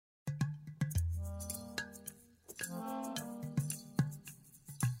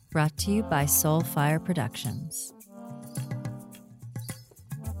Brought to you by Soulfire Productions.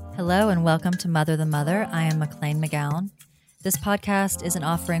 Hello and welcome to Mother the Mother. I am McLean McGowan. This podcast is an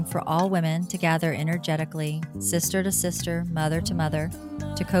offering for all women to gather energetically, sister to sister, mother to mother,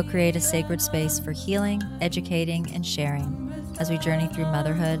 to co-create a sacred space for healing, educating, and sharing as we journey through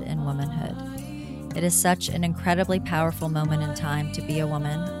motherhood and womanhood. It is such an incredibly powerful moment in time to be a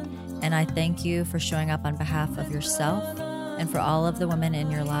woman, and I thank you for showing up on behalf of yourself and for all of the women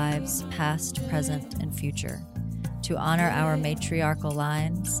in your lives, past, present, and future, to honor our matriarchal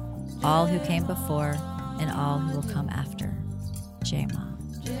lines, all who came before and all who will come after. J-Ma.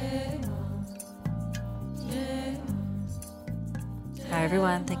 Hi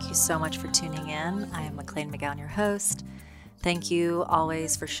everyone, thank you so much for tuning in. I am McLean McGowan, your host. Thank you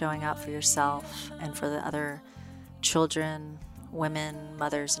always for showing up for yourself and for the other children, women,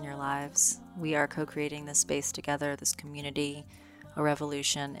 mothers in your lives. We are co-creating this space together, this community, a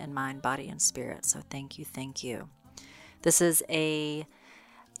revolution in mind, body, and spirit. So thank you, thank you. This is a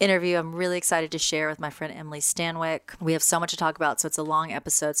interview I'm really excited to share with my friend Emily Stanwyck. We have so much to talk about, so it's a long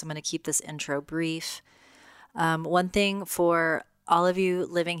episode, so I'm going to keep this intro brief. One thing for all of you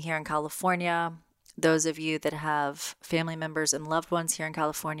living here in California, those of you that have family members and loved ones here in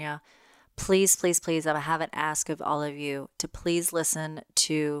California, please, please, please, I have an ask of all of you to please listen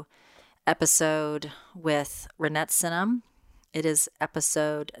to episode with Renette Sinham. It is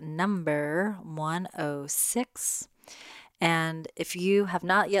episode number 106. And if you have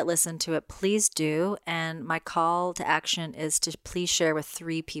not yet listened to it, please do. And my call to action is to please share with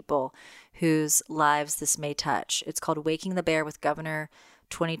 3 people whose lives this may touch. It's called Waking the Bear with Governor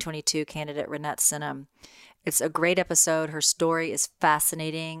 2022 candidate Renette Sinham. It's a great episode. Her story is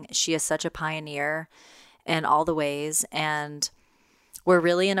fascinating. She is such a pioneer in all the ways. And we're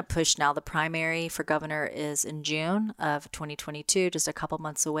really in a push now. The primary for governor is in June of 2022, just a couple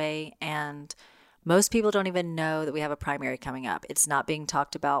months away. And most people don't even know that we have a primary coming up. It's not being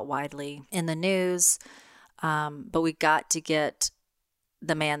talked about widely in the news. But we got to get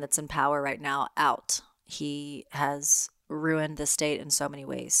the man that's in power right now out. He has ruined the state in so many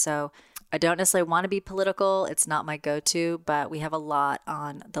ways. So I don't necessarily want to be political. It's not my go-to, but we have a lot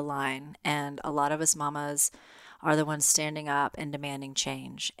on the line. And a lot of us mamas are the ones standing up and demanding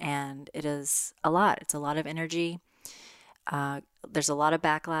change. And it is a lot. It's a lot of energy. There's a lot of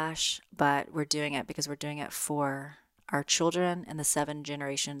backlash, but we're doing it because we're doing it for our children and the 7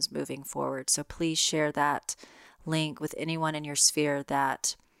 generations moving forward. So please share that link with anyone in your sphere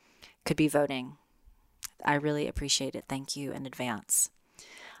that could be voting. I really appreciate it. Thank you in advance.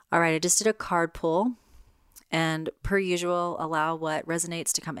 All right, I just did a card pull, and per usual, allow what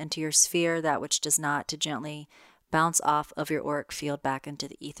resonates to come into your sphere, that which does not to gently bounce off of your auric field back into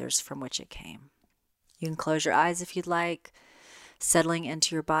the ethers from which it came. You can close your eyes if you'd like, settling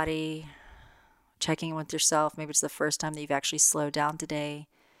into your body, checking in with yourself. Maybe it's the first time that you've actually slowed down today.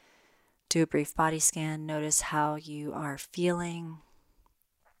 Do a brief body scan. Notice how you are feeling.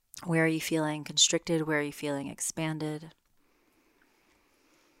 Where are you feeling constricted? Where are you feeling expanded?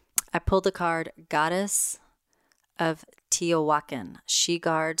 I pulled the card Goddess of Teotihuacan. She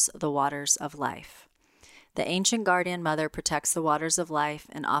guards the waters of life. The ancient guardian mother protects the waters of life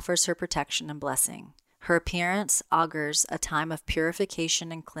and offers her protection and blessing. Her appearance augurs a time of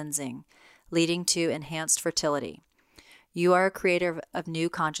purification and cleansing, leading to enhanced fertility. You are a creator of new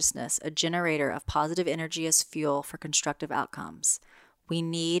consciousness, a generator of positive energy as fuel for constructive outcomes. We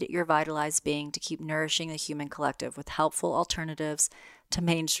need your vitalized being to keep nourishing the human collective with helpful alternatives to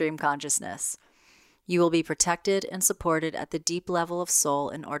mainstream consciousness. You will be protected and supported at the deep level of soul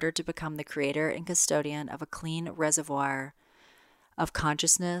in order to become the creator and custodian of a clean reservoir of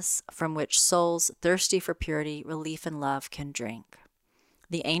consciousness from which souls thirsty for purity, relief, and love can drink.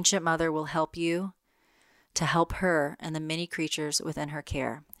 The ancient mother will help you to help her and the many creatures within her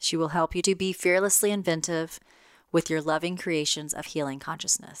care. She will help you to be fearlessly inventive with your loving creations of healing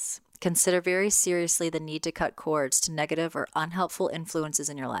consciousness. Consider very seriously the need to cut cords to negative or unhelpful influences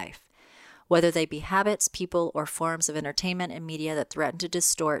in your life, whether they be habits, people, or forms of entertainment and media that threaten to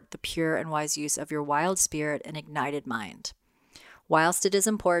distort the pure and wise use of your wild spirit and ignited mind. Whilst it is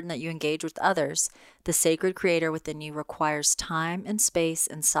important that you engage with others, the sacred creator within you requires time and space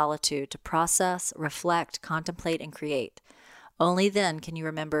and solitude to process, reflect, contemplate, and create. Only then can you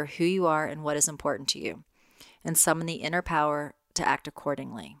remember who you are and what is important to you, and summon the inner power to act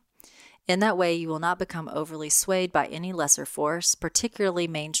accordingly. In that way, you will not become overly swayed by any lesser force, particularly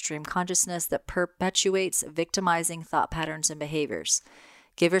mainstream consciousness that perpetuates victimizing thought patterns and behaviors.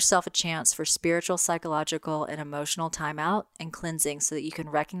 Give yourself a chance for spiritual, psychological, and emotional timeout and cleansing so that you can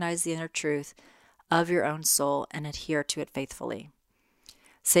recognize the inner truth of your own soul and adhere to it faithfully.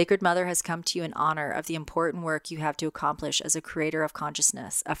 Sacred Mother has come to you in honor of the important work you have to accomplish as a creator of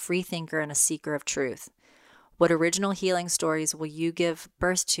consciousness, a free thinker, and a seeker of truth. What original healing stories will you give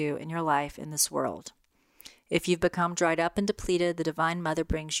birth to in your life in this world? If you've become dried up and depleted, the Divine Mother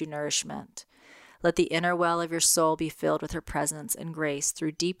brings you nourishment. Let the inner well of your soul be filled with her presence and grace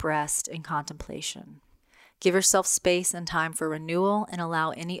through deep rest and contemplation. Give yourself space and time for renewal and allow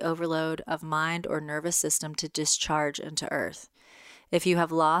any overload of mind or nervous system to discharge into earth. If you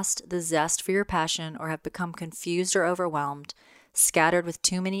have lost the zest for your passion or have become confused or overwhelmed, scattered with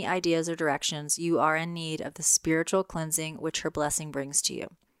too many ideas or directions, you are in need of the spiritual cleansing which her blessing brings to you.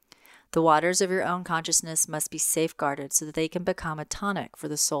 The waters of your own consciousness must be safeguarded so that they can become a tonic for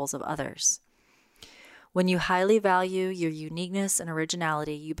the souls of others. When you highly value your uniqueness and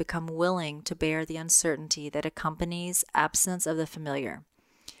originality, you become willing to bear the uncertainty that accompanies absence of the familiar.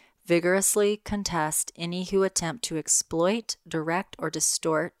 Vigorously contest any who attempt to exploit, direct, or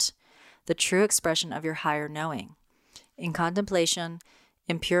distort the true expression of your higher knowing. In contemplation,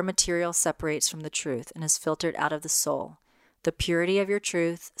 impure material separates from the truth and is filtered out of the soul. The purity of your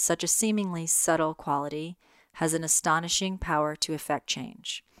truth, such a seemingly subtle quality, has an astonishing power to effect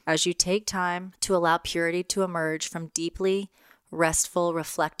change. As you take time to allow purity to emerge from deeply restful,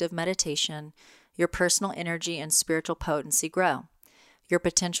 reflective meditation, your personal energy and spiritual potency grow. Your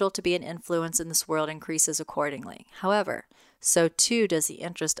potential to be an influence in this world increases accordingly. However, so too does the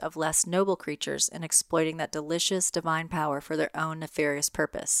interest of less noble creatures in exploiting that delicious divine power for their own nefarious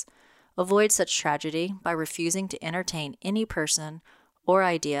purpose. Avoid such tragedy by refusing to entertain any person or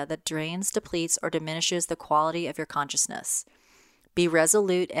idea that drains, depletes, or diminishes the quality of your consciousness. Be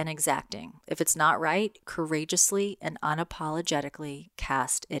resolute and exacting. If it's not right, courageously and unapologetically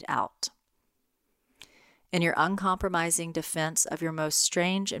cast it out. In your uncompromising defense of your most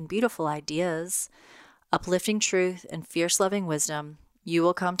strange and beautiful ideas, uplifting truth and fierce-loving wisdom, you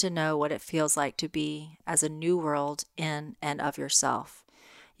will come to know what it feels like to be as a new world in and of yourself.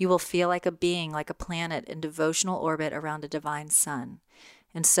 You will feel like a being, like a planet in devotional orbit around a divine sun.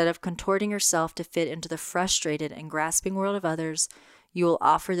 Instead of contorting yourself to fit into the frustrated and grasping world of others, you will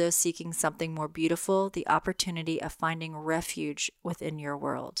offer those seeking something more beautiful the opportunity of finding refuge within your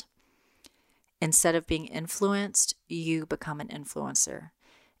world. Instead of being influenced, you become an influencer.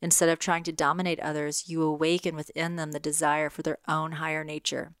 Instead of trying to dominate others, you awaken within them the desire for their own higher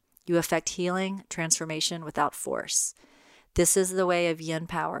nature. You effect healing, transformation without force. This is the way of yin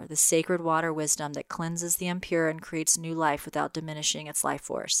power, the sacred water wisdom that cleanses the impure and creates new life without diminishing its life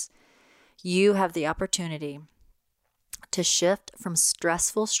force. You have the opportunity to shift from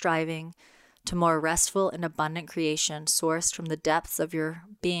stressful striving to more restful and abundant creation sourced from the depths of your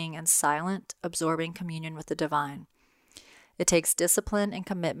being and silent, absorbing communion with the divine. It takes discipline and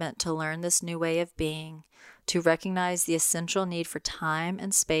commitment to learn this new way of being, to recognize the essential need for time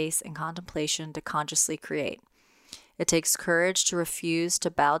and space and contemplation to consciously create. It takes courage to refuse to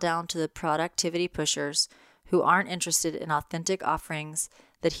bow down to the productivity pushers who aren't interested in authentic offerings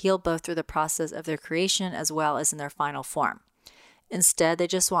that heal both through the process of their creation as well as in their final form. Instead, they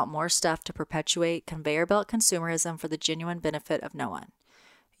just want more stuff to perpetuate conveyor belt consumerism for the genuine benefit of no one.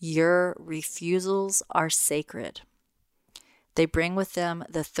 Your refusals are sacred. They bring with them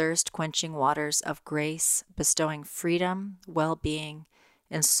the thirst-quenching waters of grace, bestowing freedom, well-being,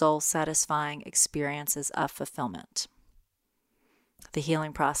 and soul-satisfying experiences of fulfillment. The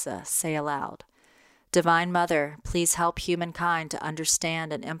healing process. Say aloud, Divine Mother, please help humankind to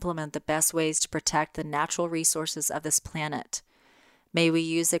understand and implement the best ways to protect the natural resources of this planet. May we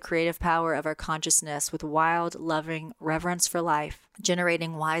use the creative power of our consciousness with wild, loving reverence for life,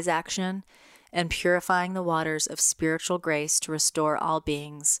 generating wise action and purifying the waters of spiritual grace to restore all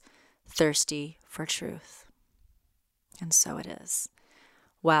beings thirsty for truth. And so it is.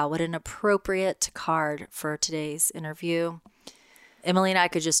 Wow, what an appropriate card for today's interview. Emily and I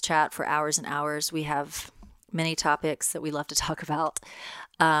could just chat for hours and hours. We have many topics that we love to talk about.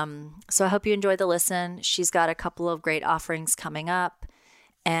 So I hope you enjoyed the listen. She's got a couple of great offerings coming up.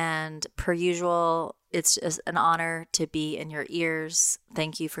 And per usual, it's just an honor to be in your ears.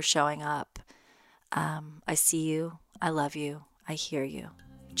 Thank you for showing up. I see you. I love you. I hear you.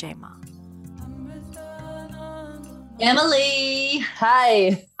 J-Ma. Emily.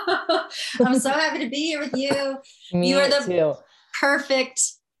 Hi. I'm so happy to be here with you. Me you are the too. Perfect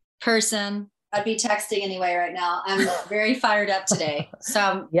person. I'd be texting anyway right now. I'm very fired up today.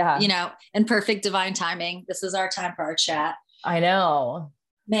 So, yeah, in perfect divine timing, this is our time for our chat. I know.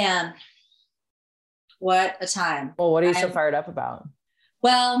 Man, what a time. Well, what are you so fired up about?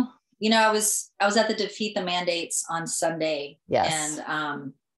 Well, I was at the Defeat the Mandates on Sunday. Yes.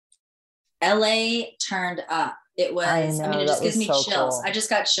 And LA turned up. It was, I mean, it just gives me so chills. cool. I just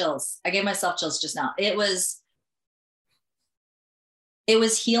got chills. I gave myself chills just now. It was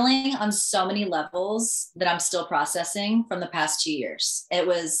healing on so many levels that I'm still processing from the past 2 years. It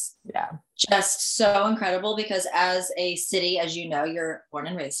was just so incredible because as a city, as you know, you're born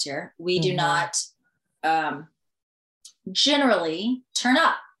and raised here, we do not generally turn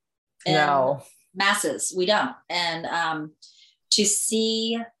up in masses. We don't. And to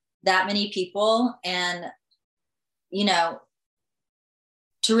see that many people and, you know,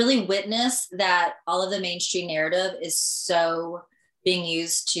 to really witness that all of the mainstream narrative is so being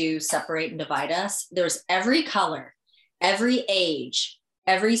used to separate and divide us. There's every color, every age,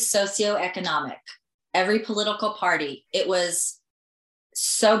 every socioeconomic, every political party. It was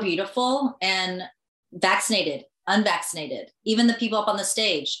so beautiful, and vaccinated, unvaccinated, even the people up on the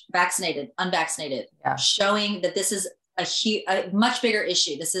stage, vaccinated, unvaccinated, showing that this is a much bigger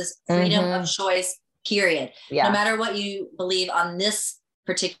issue. This is freedom of choice, period. No matter what you believe on this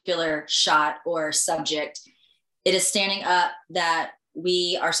particular shot or subject, it is standing up that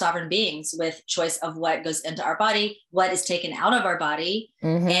we are sovereign beings with choice of what goes into our body, what is taken out of our body.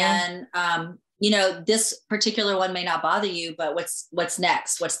 And, you know, this particular one may not bother you, but what's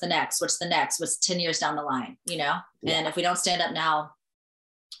next? What's the next? What's the next? What's 10 years down the line, you know? And if we don't stand up now,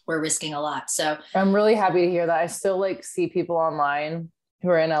 we're risking a lot. So I'm really happy to hear that. I still like see people online who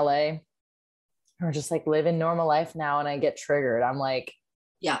are in LA who are just like living normal life now. And I get triggered. I'm like,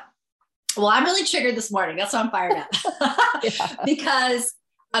 well, I'm really triggered this morning. That's why I'm fired up because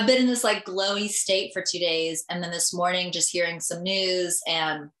I've been in this like glowy state for 2 days. And then this morning, just hearing some news,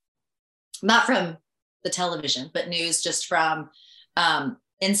 and not from the television, but news just from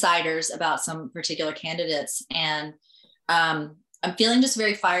insiders about some particular candidates. And I'm feeling just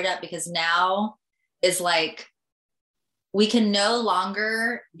very fired up because now is like, we can no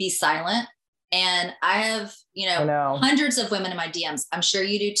longer be silent. And I have, you know, hundreds of women in my DMs. I'm sure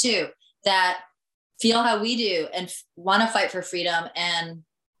you do too, that feel how we do and want to fight for freedom and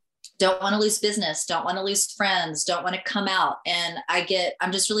don't want to lose business, don't want to lose friends, don't want to come out. And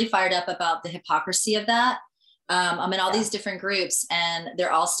I'm just really fired up about the hypocrisy of that. I'm in all these different groups and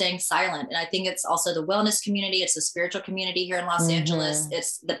they're all staying silent. And I think it's also the wellness community. It's the spiritual community here in Los Angeles.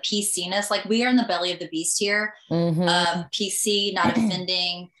 It's the PC-ness. Like we are in the belly of the beast here. PC, not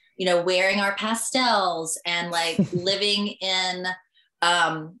offending, you know, wearing our pastels and like living in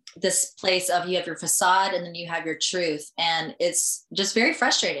this place of you have your facade and then you have your truth. And it's just very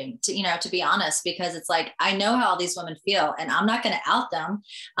frustrating to, you know, to be honest, because it's like, I know how all these women feel and I'm not going to out them.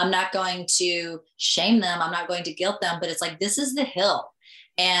 I'm not going to shame them. I'm not going to guilt them, but it's like, this is the hill.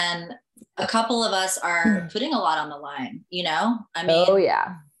 And a couple of us are putting a lot on the line, you know, I mean,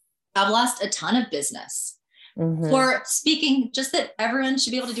 I've lost a ton of business for speaking, just that everyone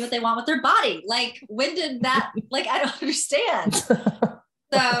should be able to do what they want with their body. Like, when did that, like, I don't understand.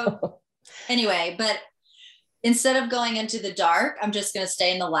 So anyway, but instead of going into the dark, I'm just going to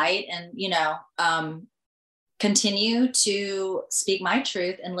stay in the light and, you know, continue to speak my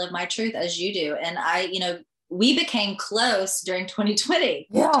truth and live my truth as you do. And you know, we became close during 2020.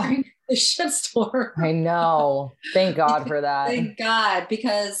 During the shitstorm. I know. Thank God for that. Thank God,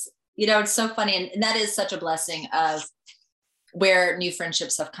 because, you know, it's so funny. And that is such a blessing of where new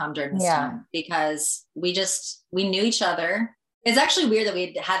friendships have come during this time, because we knew each other. It's actually weird that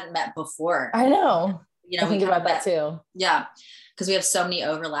we hadn't met before. I know. You know, I think about that too. Yeah. Because we have so many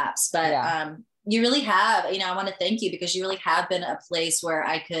overlaps, but you really have, you know, I want to thank you because you really have been a place where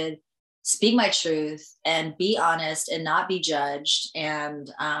I could speak my truth and be honest and not be judged. And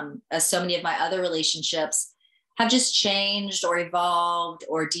as so many of my other relationships have just changed or evolved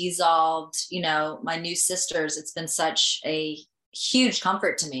or dissolved, you know, my new sisters, it's been such a huge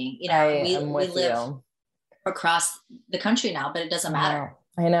comfort to me. You know, we live across the country now, but it doesn't matter.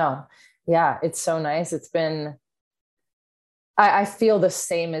 I know. Yeah. It's so nice. It's been, I feel the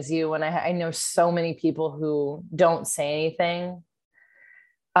same as you when I know so many people who don't say anything.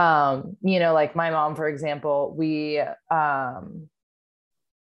 You know, like my mom, for example,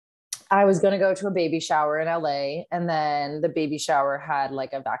 I was going to go to a baby shower in LA, and then the baby shower had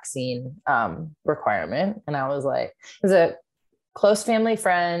like a vaccine, requirement. And I was like, it was a close family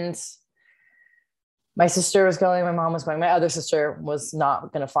friend. My sister was going, my mom was going, my other sister was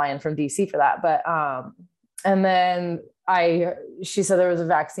not going to fly in from DC for that. But, and then she said there was a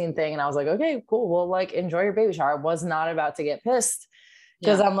vaccine thing, and I was like, okay, cool. Well, like, enjoy your baby shower. I was not about to get pissed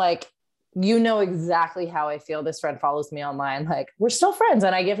because I'm like, you know exactly how I feel. This friend follows me online. Like, we're still friends.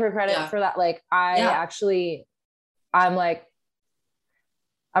 And I give her credit for that. Like, I'm like,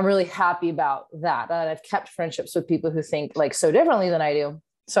 I'm really happy about that. And I've kept friendships with people who think like so differently than I do.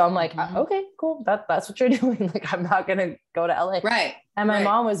 So I'm like, okay, cool. That's what you're doing. Like, I'm not going to go to LA. Right. And my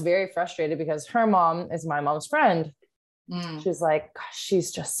mom was very frustrated because her mom is my mom's friend. She's like, gosh,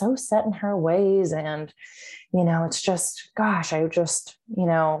 she's just so set in her ways. And, it's just, gosh, it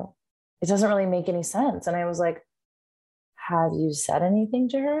doesn't really make any sense. And I was like, have you said anything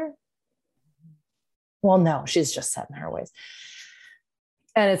to her? Well, no, she's just set in her ways.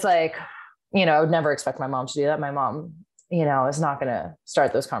 And it's like, I would never expect my mom to do that. My mom, is not going to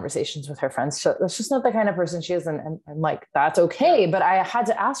start those conversations with her friends. So that's just not the kind of person she is. And I'm like, that's okay. But I had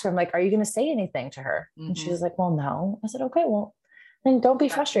to ask her, I'm like, are you going to say anything to her? And she was like, well, no. I said, okay, well, then don't be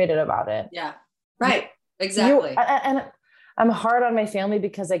frustrated about it. Yeah. Right. Exactly. And I'm hard on my family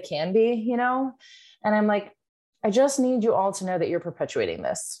because I can be, and I'm like, I just need you all to know that you're perpetuating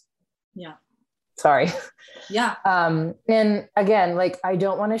this. Yeah. Sorry. Yeah. And again, like, I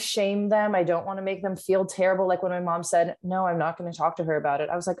don't want to shame them. I don't want to make them feel terrible. Like when my mom said, no, I'm not going to talk to her about it.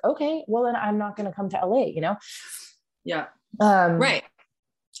 I was like, okay, well then I'm not going to come to LA, Yeah. Right.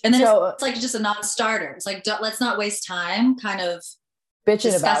 And then it's like just a non-starter. It's like, let's not waste time kind of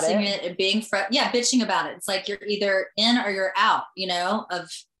bitching discussing about it and being bitching about it. It's like, you're either in or you're out,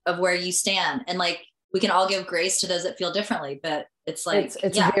 of where you stand. And like, we can all give grace to those that feel differently, but it's like,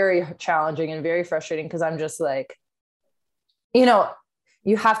 it's very challenging and very frustrating. Cause I'm just like,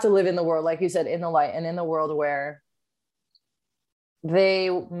 you have to live in the world, like you said, in the light and in the world where they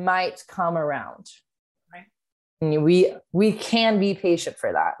might come around. Right. And we can be patient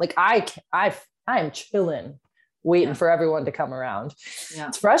for that. Like I'm chilling, waiting for everyone to come around. Yeah.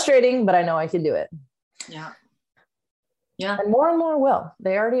 It's frustrating, but I know I can do it. Yeah. Yeah. And more will.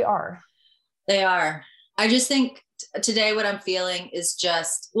 They already are. They are. I just think today what I'm feeling is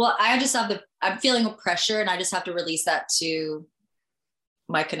I'm feeling a pressure, and I just have to release that to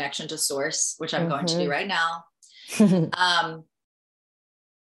my connection to source, which I'm going to do right now.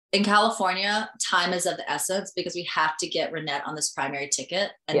 In California, time is of the essence because we have to get Renette on this primary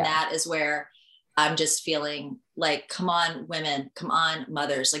ticket. And that is where I'm just feeling like, come on, women, come on,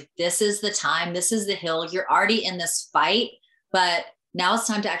 mothers, like, this is the time, this is the hill. You're already in this fight, but now it's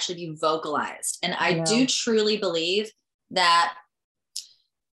time to actually be vocalized. And I do truly believe that,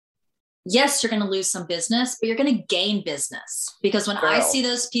 yes, you're going to lose some business, but you're going to gain business, because when I see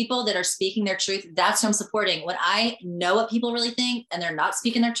those people that are speaking their truth, that's what I'm supporting. When I know what people really think and they're not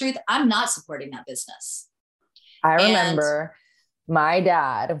speaking their truth, I'm not supporting that business. I remember my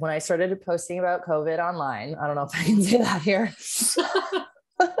dad, when I started posting about COVID online, I don't know if I can say that here.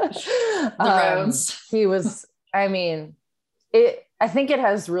 He was, I think it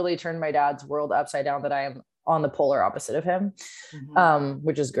has really turned my dad's world upside down that I am on the polar opposite of him,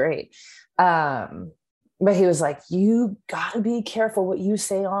 which is great. But he was like, you gotta be careful what you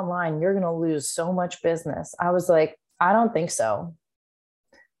say online. You're going to lose so much business. I was like, I don't think so.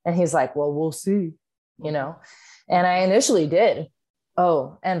 And he's like, well, we'll see, and I initially did.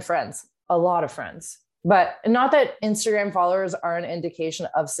 Oh, and friends, a lot of friends, but not that Instagram followers are an indication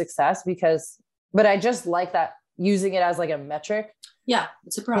of success but I just like that, using it as like a metric. Yeah.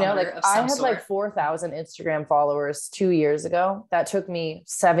 It's a barometer of some I had sort. like 4,000 Instagram followers 2 years ago. That took me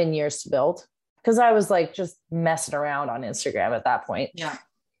 7 years to build, because I was like just messing around on Instagram at that point. Yeah.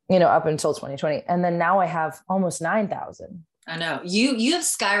 Up until 2020. And then now I have almost 9,000. I know you have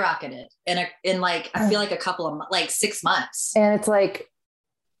skyrocketed in like, I feel like a couple of like 6 months. And it's like,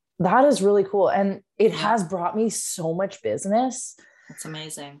 that is really cool. And it has brought me so much business. That's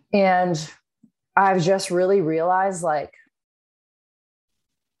amazing. And I've just really realized, like,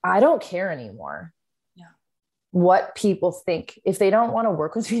 I don't care anymore what people think. If they don't want to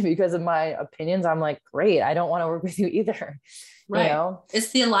work with me because of my opinions, I'm like, great, I don't want to work with you either. Right.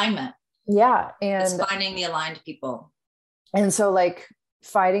 It's the alignment. Yeah. And it's finding the aligned people. And so, like,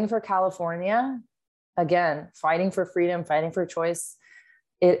 fighting for California, again, fighting for freedom, fighting for choice,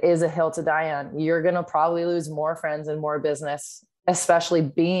 it is a hill to die on. You're going to probably lose more friends and more business, especially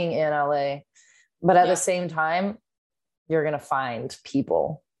being in LA. But at the same time, you're going to find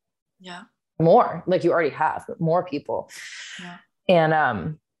people. Yeah. More, like you already have, but more people. Yeah.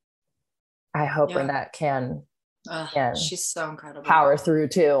 And I hope Renette can she's so incredible. Power through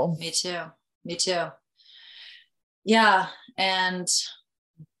too. Me too. Yeah. And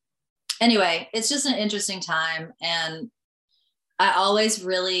anyway, it's just an interesting time. And I always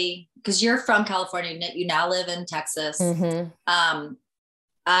really, because you're from California, you now live in Texas.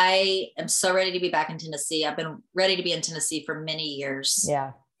 I am so ready to be back in Tennessee. I've been ready to be in Tennessee for many years.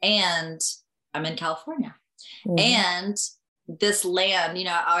 Yeah. And I'm in California. And this land,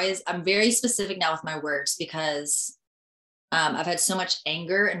 I'm very specific now with my words, because I've had so much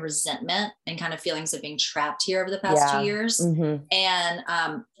anger and resentment and kind of feelings of being trapped here over the past 2 years.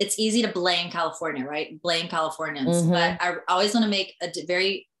 And it's easy to blame California, right? Blame Californians. But I always want to make a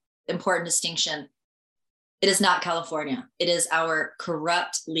very important distinction. It is not California. It is our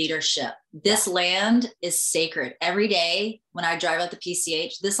corrupt leadership. This land is sacred. Every day when I drive out the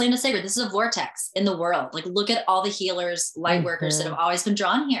PCH, this land is sacred. This is a vortex in the world. Like, look at all the healers, light workers that have always been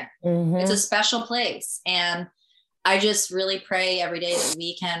drawn here. It's a special place. And I just really pray every day that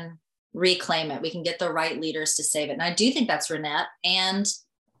we can reclaim it. We can get the right leaders to save it. And I do think that's Renette. And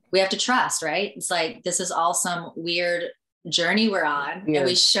we have to trust, right? It's like, this is all some weird journey we're on. And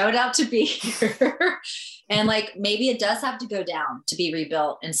we showed up to be here. And like, maybe it does have to go down to be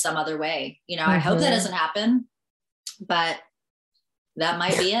rebuilt in some other way. You know, I hope that doesn't happen, but that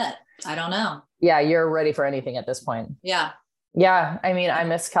might be it. I don't know. Yeah. You're ready for anything at this point. Yeah. Yeah. I mean, I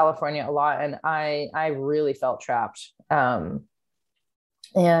miss California a lot, and I really felt trapped. And,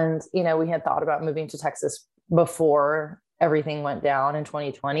 you know, we had thought about moving to Texas before everything went down in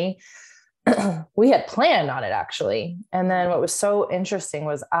 2020. We had planned on it, actually. And then what was so interesting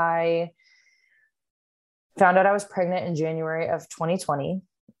was I found out I was pregnant in January of 2020.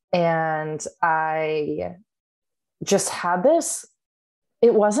 And I just had this,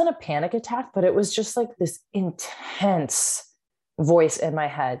 it wasn't a panic attack, but it was just like this intense voice in my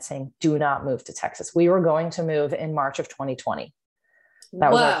head saying, do not move to Texas. We were going to move in March of 2020.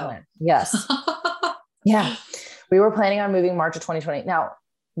 That was our plan. Yes. Yeah. We were planning on moving March of 2020. Now,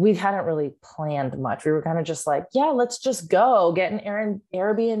 we hadn't really planned much. We were kind of just like, yeah, let's just go get an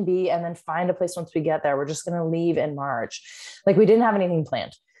Airbnb and then find a place once we get there. We're just going to leave in March. Like, we didn't have anything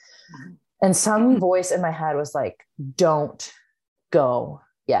planned. And some voice in my head was like, don't go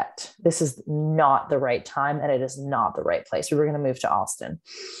yet. This is not the right time. And it is not the right place. We were going to move to Austin.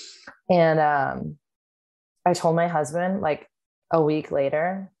 And I told my husband like a week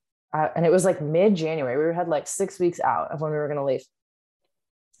later, and it was like mid-January. We had like 6 weeks out of when we were going to leave.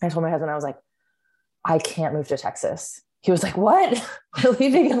 I told my husband, I was like, I can't move to Texas. He was like, what? We're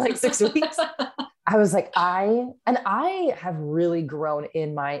leaving in like 6 weeks. I was like, I have really grown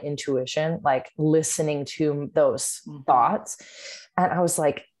in my intuition, like listening to those thoughts. And I was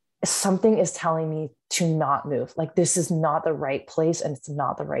like, something is telling me to not move. Like, this is not the right place and it's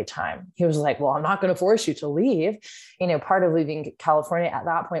not the right time. He was like, well, I'm not going to force you to leave. You know, part of leaving California at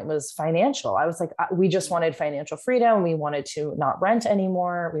that point was financial. I was like, we just wanted financial freedom. We wanted to not rent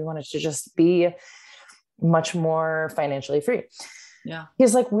anymore. We wanted to just be much more financially free. Yeah.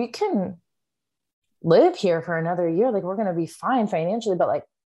 He's like, we can live here for another year. Like, we're going to be fine financially, but like,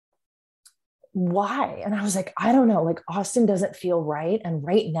 why? And I was like, I don't know, like Austin doesn't feel right. And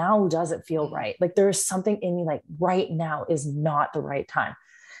right now doesn't feel right. Like, there's something in me, like right now is not the right time.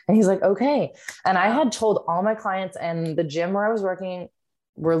 And he's like, okay. And I had told all my clients and the gym where I was working,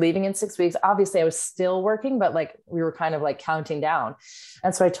 we're leaving in 6 weeks. Obviously I was still working, but like, we were kind of like counting down.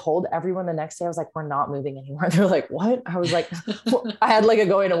 And so I told everyone the next day, I was like, we're not moving anymore. They're like, what? I was like, I had like a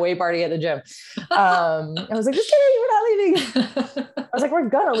going away party at the gym. I was like, just kidding, we're not leaving. I was like, we're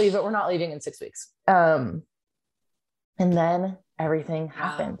going to leave, but we're not leaving in 6 weeks. And then everything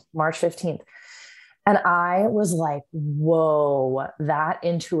happened, March 15th. And I was like, whoa, that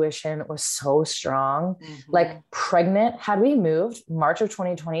intuition was so strong. Like, pregnant, had we moved March of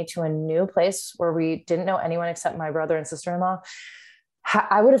 2020 to a new place where we didn't know anyone except my brother and sister-in-law,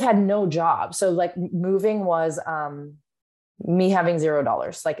 I would have had no job. So like, moving was me having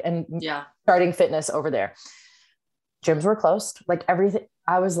 $0, like, and starting fitness over there. Gyms were closed, like everything.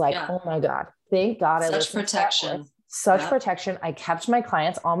 I was like, oh my God, thank God. Such protection. Such protection. I kept my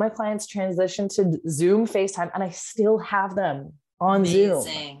clients, all my clients transitioned to Zoom, FaceTime, and I still have them on Zoom.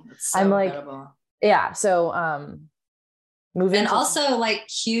 It's so I'm incredible. like, yeah. So, moving. And also like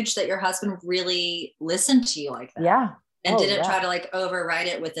huge that your husband really listened to you like that. Yeah. And didn't try to like override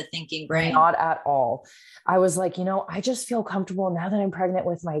it with a thinking brain. Not at all. I was like, you know, I just feel comfortable now that I'm pregnant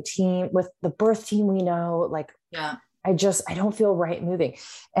with my team, with the birth team, we know, like, I don't feel right moving.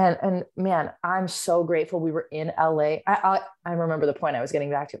 And man, I'm so grateful we were in LA. I remember the point I was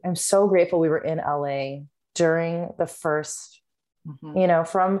getting back to. I'm so grateful we were in LA during the first, you know,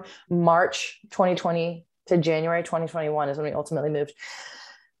 from March 2020 to January 2021 is when we ultimately moved.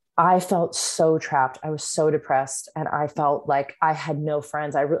 I felt so trapped. I was so depressed, and I felt like I had no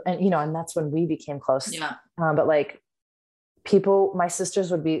friends. And you know, and that's when we became close. Yeah. But like, people, my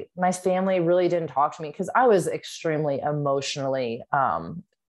sisters my family really didn't talk to me because I was extremely emotionally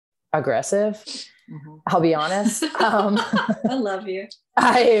aggressive. I'll be honest. I love you.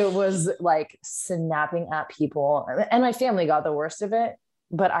 I was like snapping at people, and my family got the worst of it,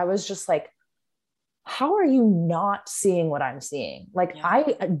 but I was just like, how are you not seeing what I'm seeing? Like, I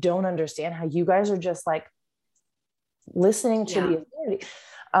don't understand how you guys are just like listening to the authority.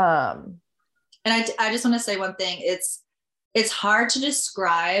 And I just want to say one thing. It's hard to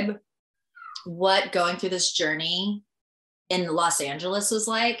describe what going through this journey in Los Angeles was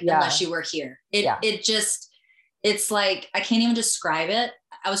like, unless you were here. It's like, I can't even describe it.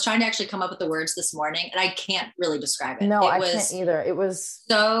 I was trying to actually come up with the words this morning and I can't really describe it. No, I can't either. It was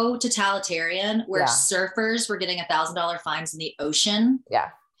so totalitarian where surfers were getting $1,000 fines in the ocean. Yeah.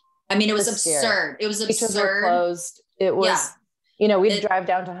 I mean, it was absurd. It was absurd. Beaches were closed. It was, you know, we'd drive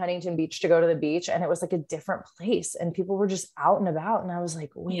down to Huntington Beach to go to the beach and it was like a different place and people were just out and about. And I was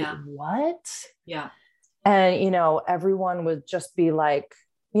like, wait, what? Yeah. And, you know, everyone would just be like,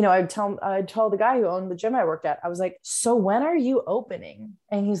 you know, I'd tell the guy who owned the gym I worked at, I was like, so when are you opening?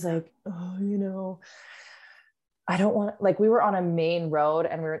 And he's like, oh, you know, I don't want, like, we were on a main road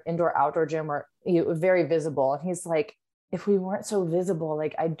and we were an indoor outdoor gym where it was very visible. And he's like, if we weren't so visible,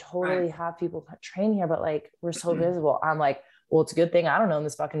 like I'd totally have people train here, but like, we're so visible. I'm like, well, it's a good thing I don't own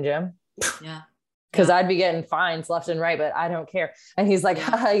this fucking gym. Yeah. Cause I'd be getting fines left and right, but I don't care. And he's like,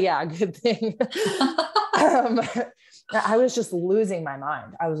 yeah, good thing. I was just losing my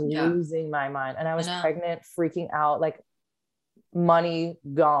mind. I was losing my mind and I was pregnant, freaking out, like money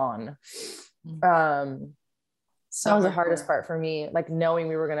gone. So that was the hardest part for me, like knowing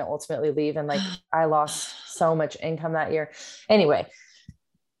we were going to ultimately leave. And like, I lost so much income that year. Anyway,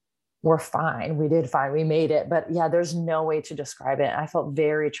 we're fine. We did fine. We made it, but yeah, there's no way to describe it. I felt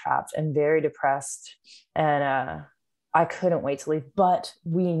very trapped and very depressed and, I couldn't wait to leave, but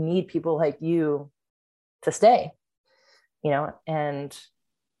we need people like you to stay, you know, and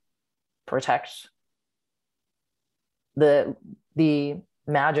protect the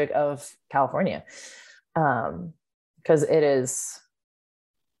magic of California. Cause it is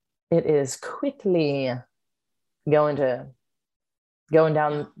quickly going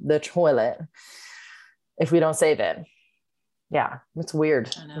down the toilet if we don't save it. Yeah. It's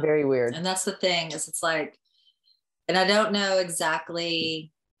weird. Very weird. And that's the thing is it's like, and I don't know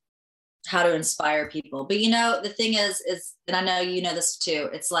exactly how to inspire people, but you know, the thing is, and I know, you know, this too,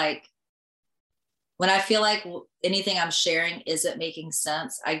 it's like, when I feel like anything I'm sharing isn't making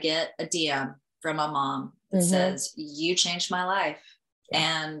sense, I get a DM from my mom that says, you changed my life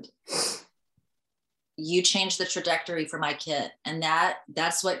and you changed the trajectory for my kid. And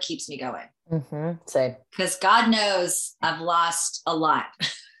that's what keeps me going. Same. Because God knows I've lost a lot.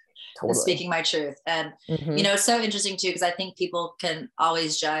 Totally. Speaking my truth. And, you know, it's so interesting too, because I think people can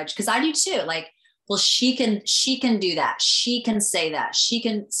always judge, because I do too. Like, well, she can do that. She can say that. She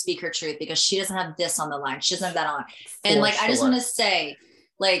can speak her truth because she doesn't have this on the line. She doesn't have that on. And like, I just want to say,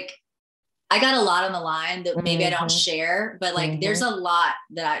 like, I got a lot on the line that maybe I don't share, but like, there's a lot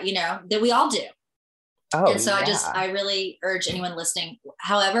that you know, that we all do. And so I really urge anyone listening,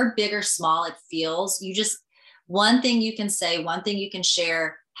 however big or small it feels, one thing you can say, one thing you can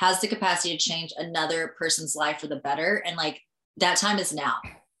share has the capacity to change another person's life for the better. And like, that time is now.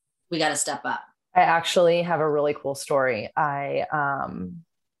 We got to step up. I actually have a really cool story.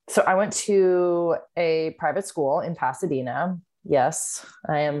 So I went to a private school in Pasadena. Yes,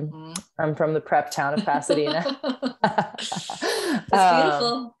 I'm from the prep town of Pasadena. It's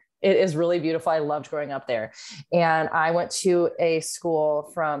beautiful. It is really beautiful. I loved growing up there. And I went to a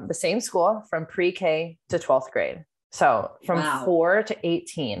school from pre-K to 12th grade. So from 4 to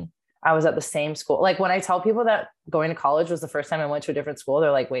 18, I was at the same school. Like when I tell people that going to college was the first time I went to a different school,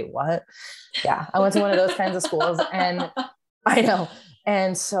 they're like, wait, what? Yeah. I went to one of those kinds of schools and I know.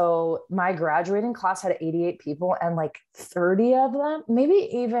 And so my graduating class had 88 people and like 30 of them, maybe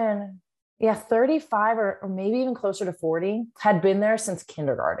even 35 or maybe even closer to 40 had been there since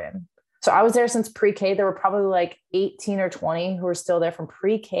kindergarten. So I was there since pre-K. There were probably like 18 or 20 who were still there from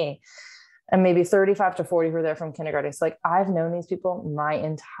pre-K and maybe 35 to 40 who were there from kindergarten. So like I've known these people my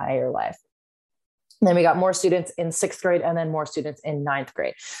entire life. And then we got more students in 6th grade and then more students in 9th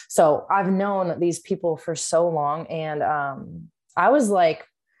grade. So I've known these people for so long. And I was like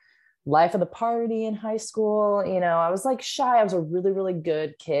life of the party in high school. You know, I was like shy. I was a really, really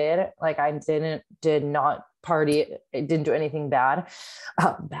good kid. Like I did not party. I didn't do anything bad,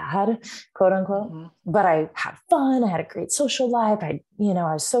 quote unquote, but I had fun. I had a great social life. I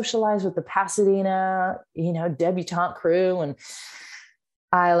was socialized with the Pasadena, debutante crew. And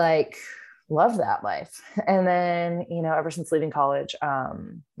I like loved that life. And then, ever since leaving college,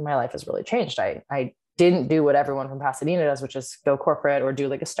 my life has really changed. I didn't do what everyone from Pasadena does, which is go corporate or do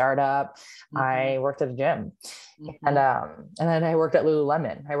like a startup. I worked at a gym and then I worked at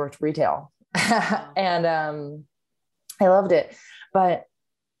Lululemon. I worked retail and I loved it. But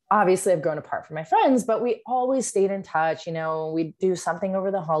obviously I've grown apart from my friends, but we always stayed in touch. We'd do something over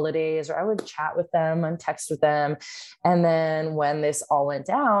the holidays, or I would chat with them and text with them. And then when this all went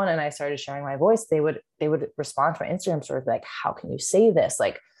down and I started sharing my voice, they would respond to my Instagram stories like, how can you say this?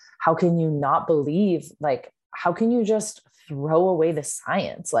 Like, how can you not believe? Like, how can you just throw away the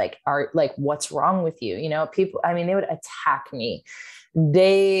science? Like, what's wrong with you? People, I mean, they would attack me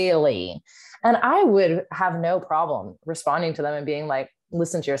daily, and I would have no problem responding to them and being like,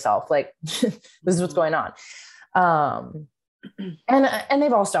 listen to yourself. Like, this is what's going on. And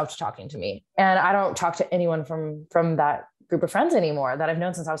they've all stopped talking to me, and I don't talk to anyone from that group of friends anymore that I've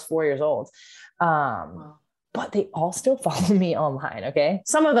known since I was 4 years old. But they all still follow me online. Okay.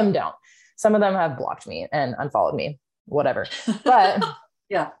 Some of them don't. Some of them have blocked me and unfollowed me, whatever. But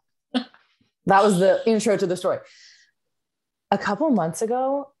yeah, that was the intro to the story. A couple months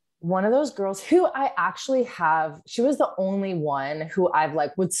ago, one of those girls who I actually she was the only one who I've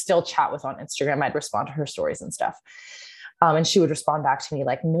would still chat with on Instagram. I'd respond to her stories and stuff. And she would respond back to me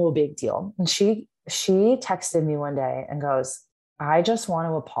like, no big deal. And she texted me one day and goes, I just want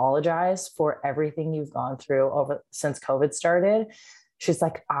to apologize for everything you've gone through since COVID started. She's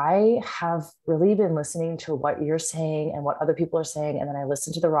like, I have really been listening to what you're saying and what other people are saying. And then I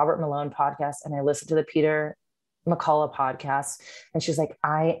listened to the Robert Malone podcast and I listened to the Peter McCullough podcast. And she's like,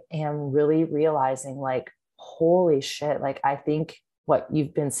 I am really realizing like, holy shit. Like, I think what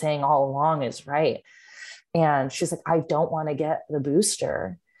you've been saying all along is right. And she's like, I don't want to get the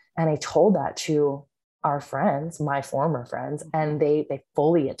booster. And I told that to our friends, my former friends, and they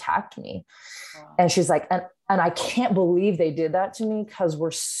fully attacked me. Wow. And she's like, and I can't believe they did that to me, because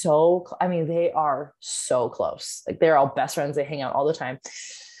they are so close. Like, they're all best friends. They hang out all the time.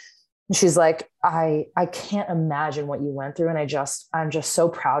 She's like, I can't imagine what you went through. And I'm just so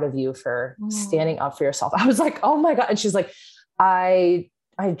proud of you for standing up for yourself. I was like, oh my God. And she's like, I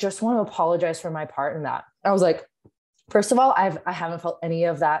just want to apologize for my part in that. I was like, first of all, I haven't felt any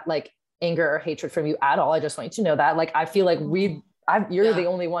of that like anger or hatred from you at all. I just want you to know that. Like, I feel like you're the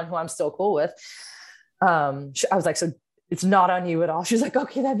only one who I'm still cool with. I was like, so it's not on you at all. She's like,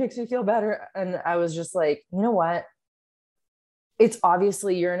 okay, that makes me feel better. And I was just like, you know what? It's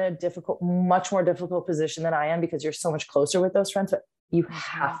obviously you're in a much more difficult position than I am, because you're so much closer with those friends, but you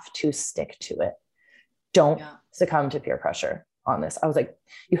have to stick to it. Don't succumb to peer pressure on this. I was like,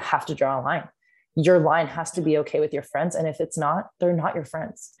 you have to draw a line. Your line has to be okay with your friends. And if it's not, they're not your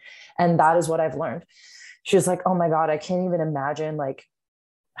friends. And that is what I've learned. She was like, oh my God, I can't even imagine like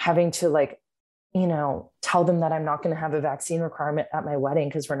having to like, tell them that I'm not going to have a vaccine requirement at my wedding,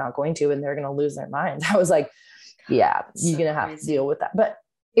 because we're not going to, and they're going to lose their minds. I was like, yeah, you're going to have to deal with that. But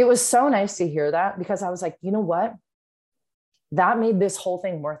it was so nice to hear that, because I was like, you know what? That made this whole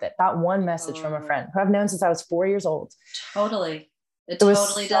thing worth it. That one message from a friend who I've known since I was 4 years old. Totally. It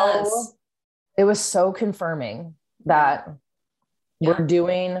totally does. It was so confirming that we're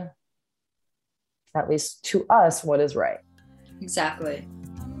doing, at least to us, what is right. Exactly.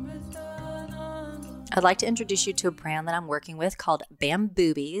 I'd like to introduce you to a brand that I'm working with called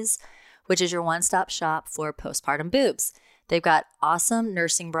Bamboobies, which is your one-stop shop for postpartum boobs. They've got awesome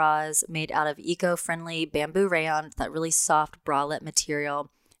nursing bras made out of eco-friendly bamboo rayon, that really soft bralette material.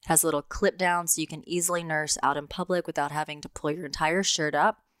 It has a little clip down so you can easily nurse out in public without having to pull your entire shirt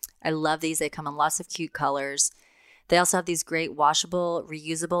up. I love these. They come in lots of cute colors. They also have these great washable,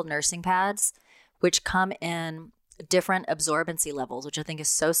 reusable nursing pads, which come in different absorbency levels, which I think is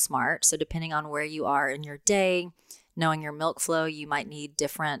so smart. So depending on where you are in your day, knowing your milk flow, you might need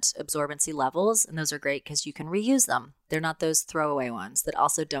different absorbency levels. And those are great because you can reuse them. They're not those throwaway ones that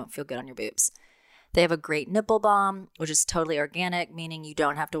also don't feel good on your boobs. They have a great nipple balm, which is totally organic, meaning you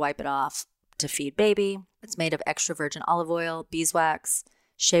don't have to wipe it off to feed baby. It's made of extra virgin olive oil, beeswax,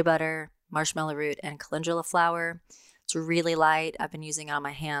 shea butter, marshmallow root, and calendula flower. It's really light. I've been using it on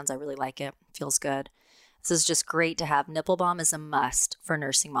my hands. I really like it. It feels good. This is just great to have. Nipple balm is a must for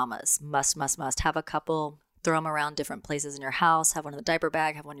nursing mamas. Must. Have a couple. Throw them around different places in your house. Have one in the diaper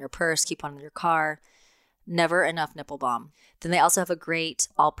bag. Have one in your purse. Keep one in your car. Never enough nipple balm. Then they also have a great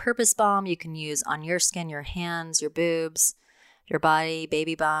all-purpose balm you can use on your skin, your hands, your boobs, your body,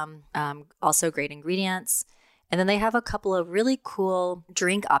 baby balm. Also great ingredients. And then they have a couple of really cool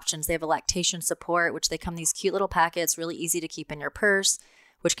drink options. They have a lactation support, which they come in these cute little packets, really easy to keep in your purse,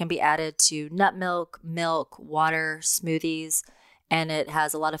 which can be added to nut milk, water, smoothies. And it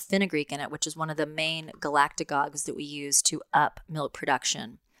has a lot of fenugreek in it, which is one of the main galactagogues that we use to up milk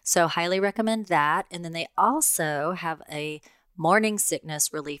production. So highly recommend that. And then they also have a morning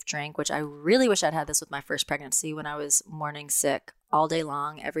sickness relief drink, which I really wish I'd had this with my first pregnancy when I was morning sick all day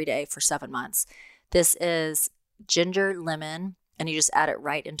long, every day for 7 months. This is ginger, lemon, and you just add it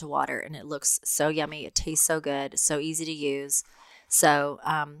right into water, and it looks so yummy. It tastes so good, so easy to use. So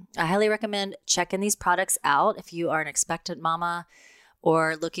I highly recommend checking these products out if you are an expectant mama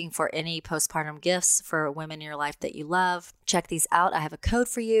or looking for any postpartum gifts for women in your life that you love. Check these out. I have a code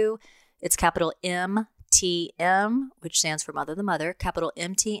for you. It's capital MTM, which stands for Mother the Mother, capital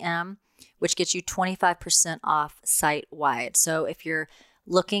MTM, which gets you 25% off site-wide. So if you're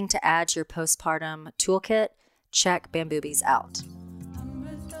looking to add to your postpartum toolkit, check Bamboobies out.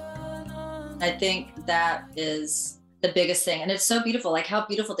 I think that is the biggest thing. And it's so beautiful. Like how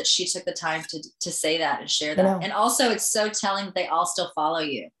beautiful that she took the time to say that and share that. And also it's so telling that they all still follow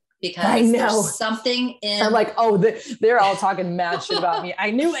you, because I know there's something in, I'm like, oh, they're all talking mad shit about me.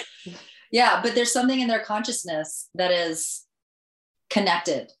 I knew it. Yeah. But there's something in their consciousness that is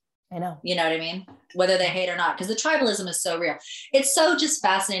connected. I know. You know what I mean? Whether they hate or not, because the tribalism is so real. It's so just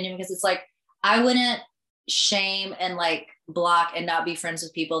fascinating, because it's like, I wouldn't shame and like block and not be friends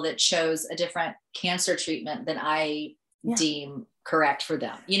with people that chose a different cancer treatment than I deem correct for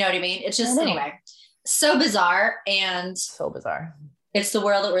them. You know what I mean? It's just, anyway, so bizarre. And so bizarre. It's the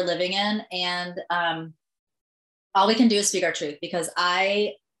world that we're living in. And all we can do is speak our truth, because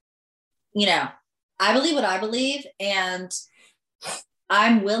I believe what I believe, and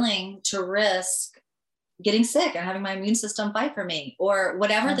I'm willing to risk getting sick and having my immune system fight for me, or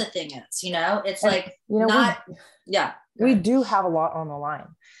whatever the thing is, it's and, like, we do have a lot on the line.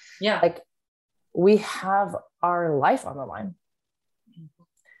 Yeah. Like we have our life on the line.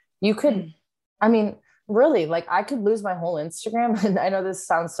 You could, I mean, really, like I could lose my whole Instagram. And I know this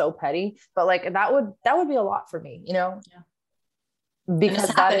sounds so petty, but like, that would be a lot for me, because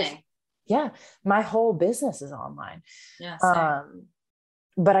that is, my whole business is online. Yeah.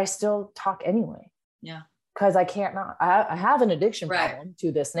 But I still talk anyway. Yeah. Cause I can't not, I have an addiction problem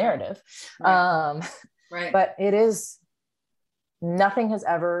to this narrative. Right. But it is, nothing has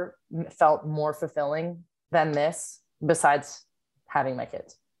ever felt more fulfilling than this, besides having my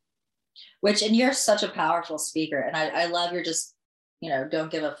kids. And you're such a powerful speaker. And I love your just,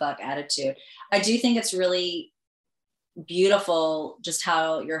 don't give a fuck attitude. I do think it's really beautiful just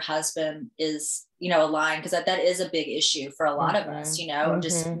how your husband is, aligned, because that is a big issue for a lot of us,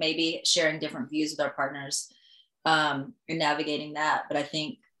 just maybe sharing different views with our partners and navigating that. But I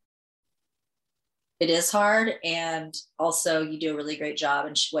think it is hard, and also you do a really great job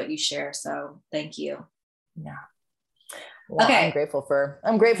in what you share. So thank you. Yeah. Well, okay. I'm grateful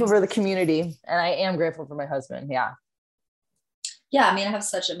for the community, and I am grateful for my husband. Yeah. Yeah. I mean, I have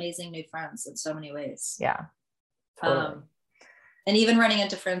such amazing new friends in so many ways. Yeah. Totally. And even running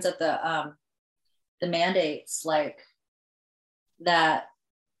into friends at the mandates, like that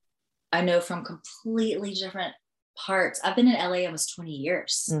I know from completely different parts. I've been in LA almost 20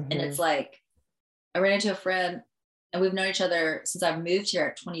 years. And it's like, I ran into a friend, and we've known each other since I've moved here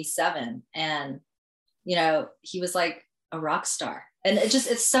at 27. And, he was like a rock star. And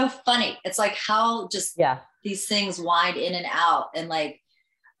it's so funny. It's like how just these things wind in and out, and like,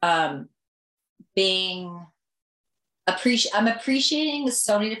 I'm appreciating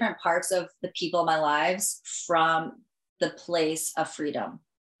so many different parts of the people in my lives from the place of freedom.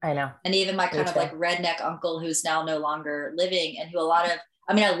 I know. And even my kind of like redneck uncle, who's now no longer living, and who I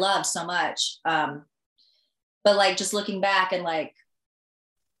loved so much. But like, just looking back, and like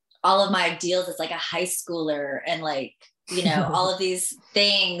all of my ideals as like a high schooler, and like, all of these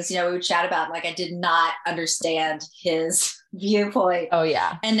things, we would chat about, like, I did not understand his viewpoint. Oh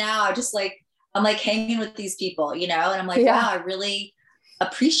yeah. And now I'm like hanging with these people, and I'm like, wow, I really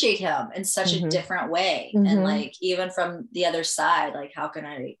appreciate him in such a different way. And like, even from the other side, like, how can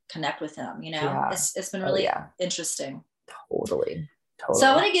I connect with him? It's been really interesting. Totally. So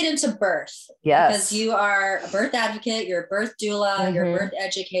I want to get into birth. Yes. Because you are a birth advocate, you're a birth doula, you're a birth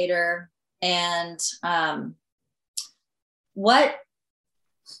educator. And what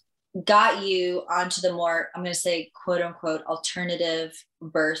got you onto the more, I'm going to say, quote unquote, alternative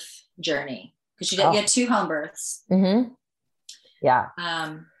birth journey? Because you had 2 home births. Yeah.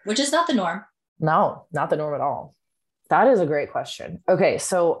 Which is not the norm. No, not the norm at all. That is a great question. Okay.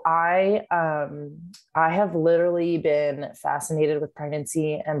 So I have literally been fascinated with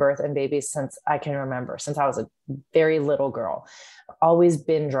pregnancy and birth and babies since I can remember, since I was a very little girl. Always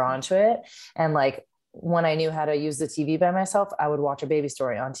been drawn to it. And like, when I knew how to use the TV by myself, I would watch A Baby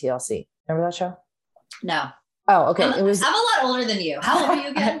Story on TLC. Remember that show? No. Oh, okay. I'm a lot older than you. How old are you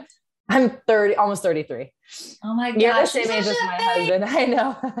again? I'm 30, almost 33. Oh my God. You're the same age as my husband. I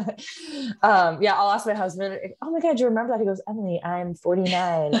know. I'll ask my husband, oh my God, do you remember that? He goes, Emily, I'm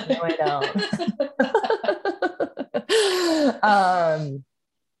 49. No, I don't.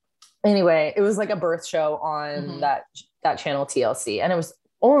 Anyway, it was like a birth show on that channel TLC, and it was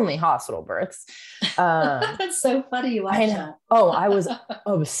only hospital births. That's so funny. You watched that. Oh, I was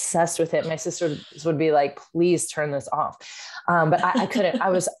obsessed with it. My sister would be like, please turn this off. But I couldn't. I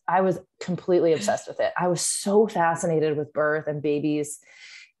was completely obsessed with it. I was so fascinated with birth and babies.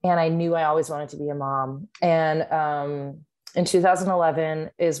 And I knew I always wanted to be a mom. And in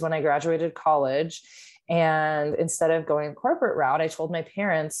 2011 is when I graduated college. And instead of going corporate route, I told my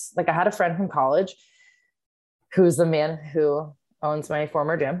parents, like I had a friend from college who's the man who owns my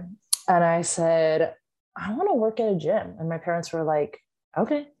former gym. And I said, I want to work at a gym. And my parents were like,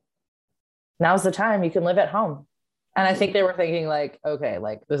 okay, now's the time. You can live at home. And I think they were thinking like, okay,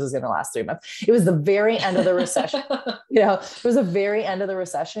 like this is going to last 3 months. It was the very end of the recession, it was the very end of the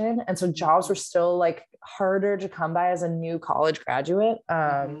recession. And so jobs were still like harder to come by as a new college graduate.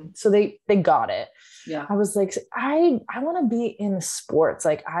 So they got it. Yeah. I was like, I want to be in sports.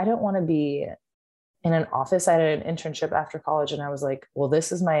 Like, I don't want to be in an office. I had an internship after college and I was like, well,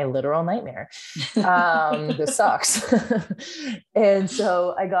 this is my literal nightmare. This sucks. And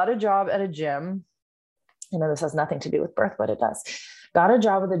so I got a job at a gym. I know this has nothing to do with birth, but it does. Got a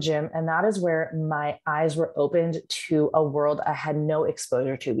job at the gym. And that is where my eyes were opened to a world I had no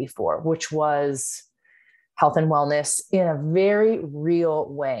exposure to before, which was health and wellness in a very real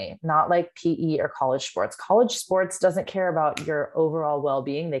way, not like PE or college sports. College sports doesn't care about your overall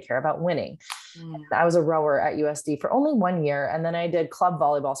well-being. They care about winning. I was a rower at USD for only 1 year. And then I did club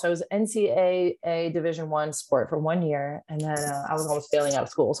volleyball. So I was NCAA Division I sport for 1 year. And then I was almost failing out of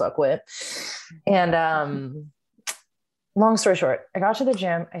school. So I quit. And long story short, I got to the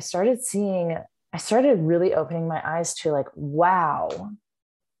gym. I started really opening my eyes to like, wow,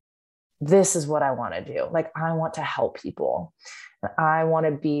 this is what I want to do. Like, I want to help people. I want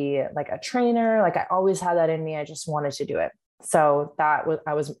to be like a trainer. Like, I always had that in me. I just wanted to do it. So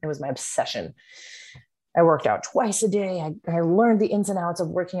it was my obsession. I worked out twice a day. I learned the ins and outs of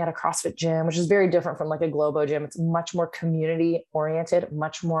working at a CrossFit gym, which is very different from like a Globo gym. It's much more community oriented,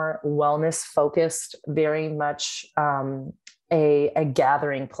 much more wellness focused, very much, a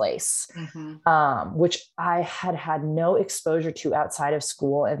gathering place, which I had no exposure to outside of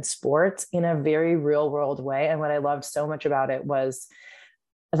school and sports in a very real world way. And what I loved so much about it was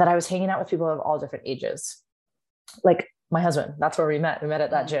that I was hanging out with people of all different ages. Like my husband, that's where we met. We met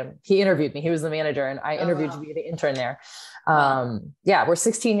at that gym. He interviewed me. He was the manager and I interviewed to be the intern there. Yeah, we're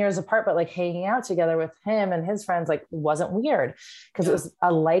 16 years apart, but like hanging out together with him and his friends, like wasn't weird because it was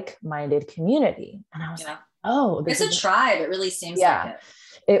a like-minded community. And I was like, oh, it's a tribe. It really seems like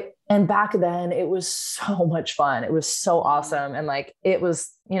it. And back then it was so much fun. It was so awesome. And like, it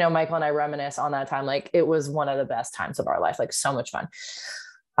was, Michael and I reminisce on that time. Like it was one of the best times of our life, like so much fun.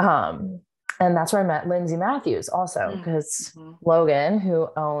 And that's where I met Lindsay Matthews also, because Logan, who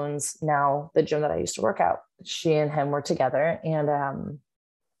owns now the gym that I used to work out, she and him were together. And,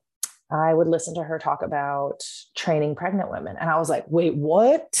 I would listen to her talk about training pregnant women. And I was like, wait,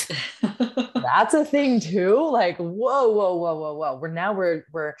 what? That's a thing too? Like, whoa.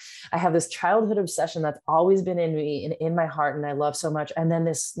 I have this childhood obsession that's always been in me and in my heart. And I love so much. And then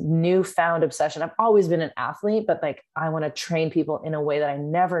this newfound obsession. I've always been an athlete, but like, I want to train people in a way that I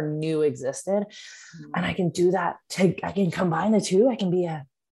never knew existed. And I can do that. I can combine the two. I can be a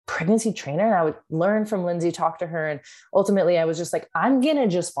pregnancy trainer. And I would learn from Lindsay, talk to her. And ultimately I was just like, I'm going to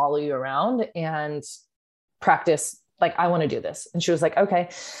just follow you around and practice. Like, I want to do this. And she was like, okay.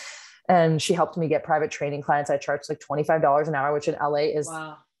 And she helped me get private training clients. I charged like $25 an hour, which in LA is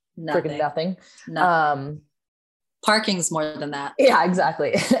freaking nothing. Parking's more than that. Yeah,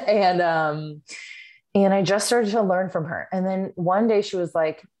 exactly. And I just started to learn from her. And then one day she was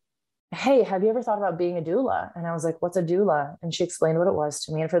like, hey, have you ever thought about being a doula? And I was like, what's a doula? And she explained what it was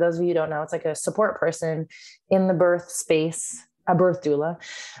to me. And for those of you who don't know, it's like a support person in the birth space, a birth doula,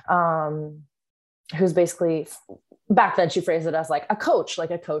 who's basically, back then she phrased it as like a coach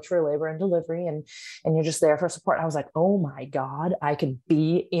for labor and delivery. And you're just there for support. I was like, oh my God, I could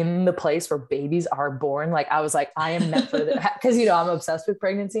be in the place where babies are born. Like, I was like, I am meant for this. Cause I'm obsessed with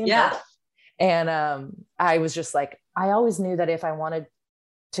pregnancy. And birth. And I was just like, I always knew that if I wanted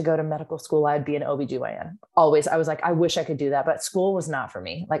to go to medical school, I'd be an OBGYN. Always. I was like, I wish I could do that, but school was not for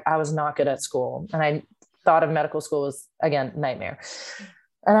me. Like, I was not good at school. And I thought of medical school was, again, nightmare.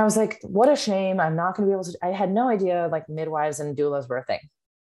 And I was like, what a shame. I'm not going to be able to, I had no idea like midwives and doulas were a thing.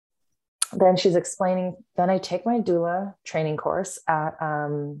 Then she's explaining, then I take my doula training course at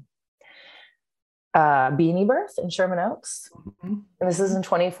Beanie Birth in Sherman Oaks. And this is in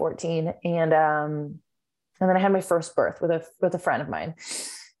 2014. And then I had my first birth with a friend of mine.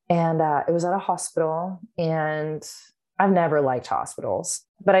 And it was at a hospital, and I've never liked hospitals,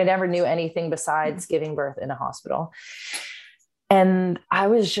 but I never knew anything besides giving birth in a hospital. And I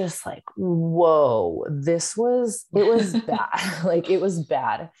was just like, whoa, it was bad. Like it was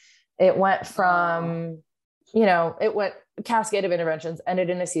bad. It went from, it went cascade of interventions, ended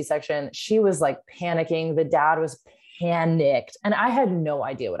in a C-section. She was like panicking. The dad was panicked. And I had no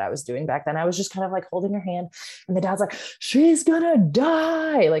idea what I was doing back then. I was just kind of like holding her hand. And the dad's like, she's gonna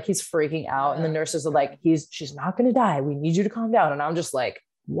die. Like he's freaking out. And the nurses are like, she's not gonna die. We need you to calm down. And I'm just like,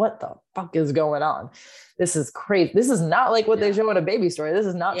 what the fuck is going on? This is crazy. This is not like what they show in a baby story. This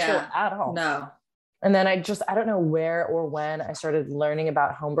is not chill at all. No. And then I don't know where or when I started learning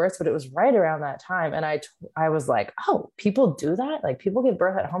about home births, but it was right around that time. And I was like, oh, people do that? Like people give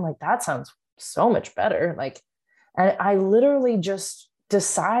birth at home. Like that sounds so much better. Like, and I literally just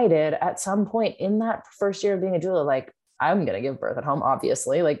decided at some point in that first year of being a doula, like I'm going to give birth at home,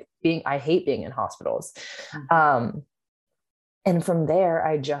 obviously. Like I hate being in hospitals. And from there,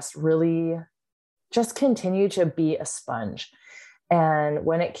 I just really just continued to be a sponge. And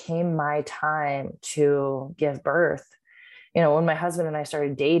when it came my time to give birth, when my husband and I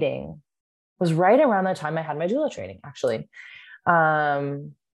started dating, was right around the time I had my doula training, actually.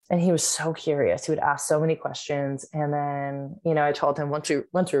 And he was so curious. He would ask so many questions. And then, I told him once we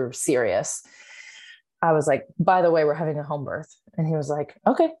were serious, I was like, by the way, we're having a home birth. And he was like,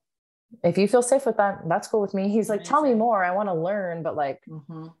 okay, if you feel safe with that, that's cool with me. He's like, tell me more. I want to learn, but like,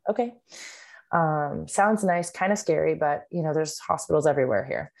 okay. Sounds nice, kind of scary, but there's hospitals everywhere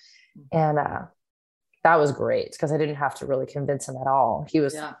here. And, that was great because I didn't have to really convince him at all. He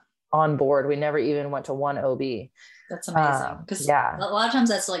was on board. We never even went to one OB. That's amazing. Because a lot of times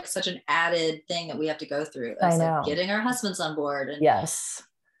that's like such an added thing that we have to go through. It's like getting our husbands on board. And yes.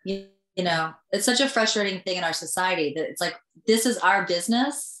 It's such a frustrating thing in our society that it's like, this is our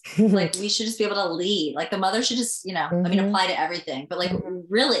business. Like we should just be able to lead. Like the mother should just, apply to everything, but like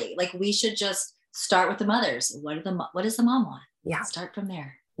really, like we should just start with the mothers. What does the mom want? Yeah. Start from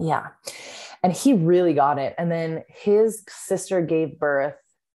there. Yeah. And he really got it. And then his sister gave birth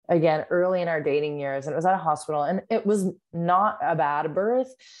again, early in our dating years, and it was at a hospital, and it was not a bad birth.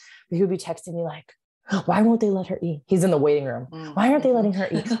 But he would be texting me like, why won't they let her eat? He's in the waiting room. Why aren't they letting her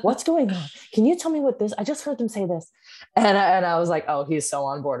eat? What's going on? Can you tell me what this? I just heard them say this. And I was like, oh, he's so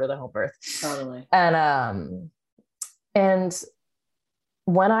on board with the home birth. Totally. And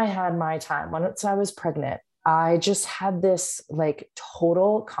when I had my time, once I was pregnant, I just had this like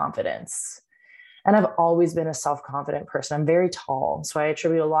total confidence. And I've always been a self-confident person. I'm very tall. So I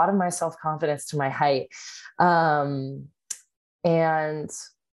attribute a lot of my self-confidence to my height. And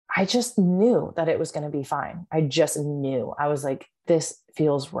I just knew that it was going to be fine. I just knew. I was like, this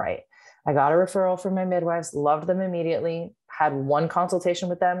feels right. I got a referral from my midwives, loved them immediately, had one consultation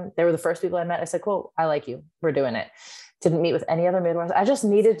with them. They were the first people I met. I said, cool, I like you. We're doing it. Didn't meet with any other midwives. I just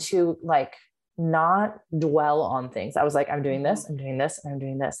needed to like not dwell on things. I was like, I'm doing this, I'm doing this, and I'm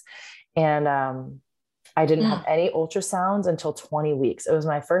doing this. And I didn't have any ultrasounds until 20 weeks. It was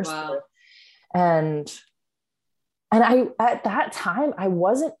my first birth. And I, at that time, I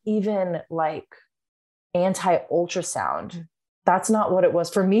wasn't even like anti-ultrasound. That's not what it was.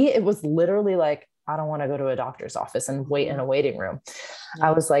 For me, it was literally like, I don't want to go to a doctor's office and wait in a waiting room.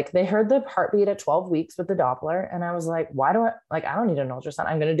 I was like, they heard the heartbeat at 12 weeks with the Doppler. And I was like, I don't need an ultrasound.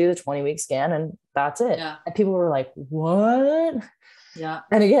 I'm going to do the 20-week scan and that's it. Yeah. And people were like, what? Yeah.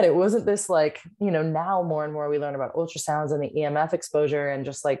 And again, it wasn't this like, now more and more we learn about ultrasounds and the EMF exposure and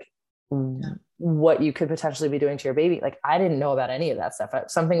just like what you could potentially be doing to your baby. Like, I didn't know about any of that stuff.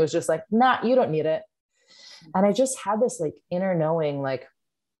 Something was just like, nah, you don't need it. And I just had this like inner knowing, like,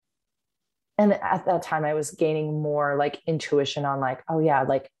 and at that time I was gaining more like intuition on like, oh yeah,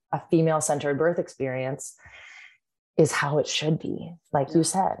 like a female centered birth experience is how it should be. Like you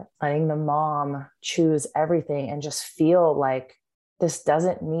said, letting the mom choose everything and just feel like this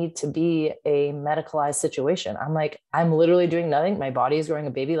doesn't need to be a medicalized situation. I'm like, I'm literally doing nothing. My body is growing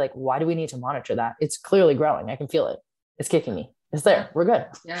a baby. Like, why do we need to monitor that? It's clearly growing. I can feel it. It's kicking me. It's there. We're good.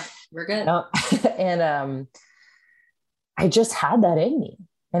 Yeah, we're good. And I just had that in me.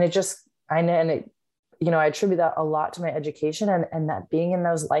 And I attribute that a lot to my education and that being in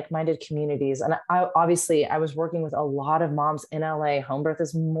those like-minded communities. And I was working with a lot of moms in LA. Home birth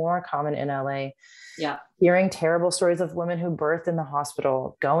is more common in LA. Yeah. Hearing terrible stories of women who birthed in the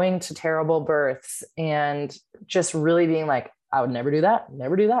hospital, going to terrible births, and just really being like, I would never do that,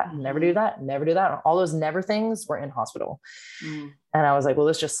 never do that, never do that, never do that. All those never things were in hospital. And I was like, well,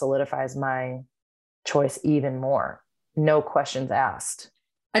 this just solidifies my choice even more. No questions asked.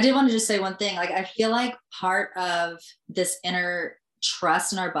 I did want to just say one thing. Like, I feel like part of this inner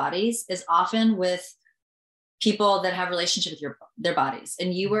trust in our bodies is often with people that have relationship with their bodies,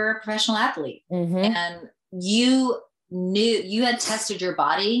 and you were a professional athlete, Mhm. and you knew you had tested your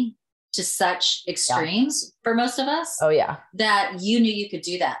body to such extremes for most of us Oh yeah. that you knew you could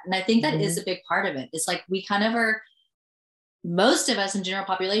do that. And I think that Mhm. is a big part of it. It's like we kind of are, most of us in general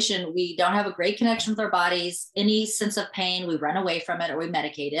population, we don't have a great connection with our bodies. Any sense of pain, we run away from it or we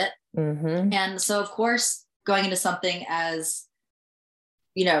medicate it. Mhm. And so, of course, going into something as,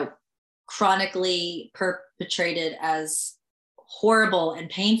 you know, chronically perpetrated as horrible and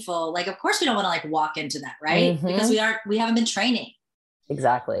painful, like, of course we don't want to like walk into that, right? Mhm. Because we haven't been training.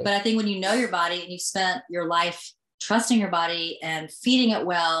 Exactly. But I think when you know your body and you've spent your life trusting your body and feeding it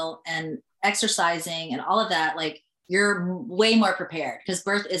well and exercising and all of that, like, you're way more prepared, because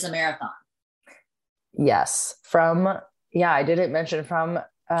birth is a marathon. Yes. I didn't mention from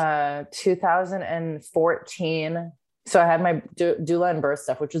 2014. So I had my doula and birth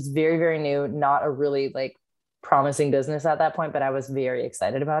stuff, which was very, very new, not a really like promising business at that point, but I was very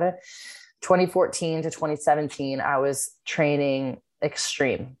excited about it. 2014 to 2017, I was training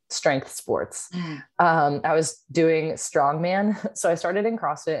extreme strength sports. I was doing strongman. So I started in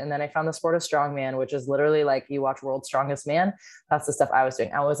CrossFit, and then I found the sport of strongman, which is literally like you watch World's Strongest Man. That's the stuff I was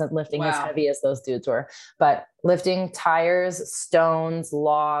doing. I wasn't lifting as heavy as those dudes were, but lifting tires, stones,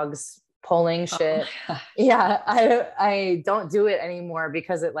 logs, pulling shit. Yeah. I don't do it anymore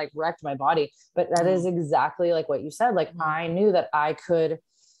because it like wrecked my body. But that is exactly like what you said. Like I knew that I could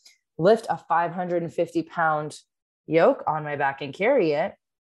lift a 550-pound yoke on my back and carry it.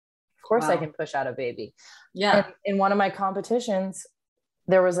 Of course I can push out a baby. Yeah. And in one of my competitions,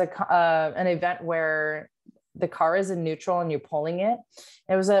 there was an event where the car is in neutral and you're pulling it.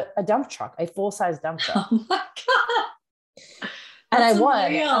 It was a dump truck, a full-size dump truck. Oh my God. And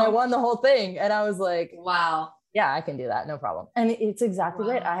I won the whole thing. And I was like, wow. Yeah, I can do that. No problem. And it's exactly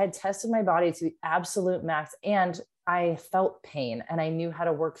right. I had tested my body to the absolute max, and I felt pain, and I knew how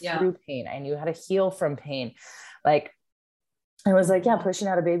to work through pain. I knew how to heal from pain. Like, I was like, yeah, pushing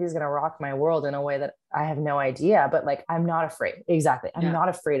out a baby is going to rock my world in a way that I have no idea, but like, I'm not afraid. Exactly. I'm not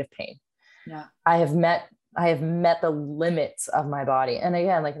afraid of pain. Yeah. I have met the limits of my body. And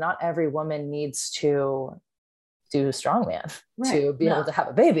again, like, not every woman needs to do strongman to be able to have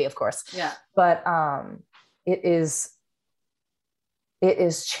a baby, of course. Yeah. But, it is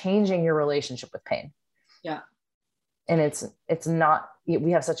changing your relationship with pain. Yeah. And it's not,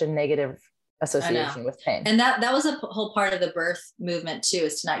 we have such a negative association with pain. And that was a whole part of the birth movement too,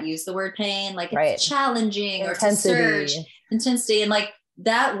 is to not use the word pain. Like, it's challenging or to surge intensity. And like,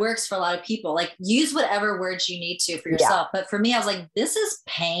 that works for a lot of people. Like, use whatever words you need to for yourself. But for me, I was like, this is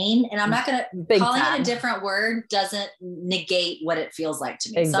pain. And I'm not going to, calling it a different word doesn't negate what it feels like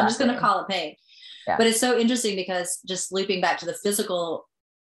to me. So I'm just going to call it pain. Yeah. But it's so interesting because, just looping back to the physical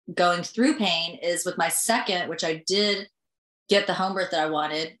going through pain, is with my second, which I did get the home birth that I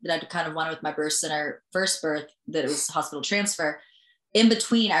wanted, that I kind of wanted with my birth center first birth, that it was hospital transfer. In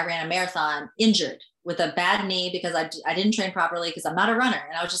between, I ran a marathon injured with a bad knee because I didn't train properly, because I'm not a runner.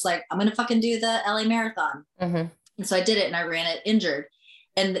 And I was just like, I'm going to fucking do the LA marathon. Mm-hmm. And so I did it, and I ran it injured.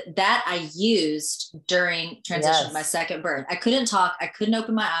 And that I used during transition of my second birth. I couldn't talk. I couldn't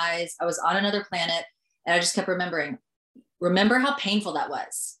open my eyes. I was on another planet. And I just kept remember how painful that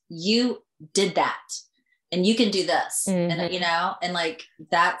was. You did that, and you can do this. Mm-hmm. And, and like,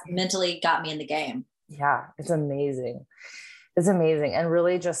 that mentally got me in the game. Yeah. It's amazing. It's amazing. And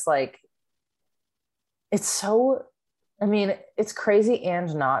really just like, it's crazy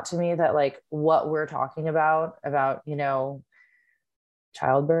and not to me that like what we're talking about,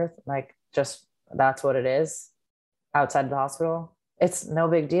 childbirth, like, just, that's what it is outside of the hospital. It's no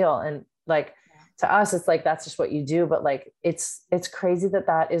big deal. And like, to us, it's like, that's just what you do. But like, it's crazy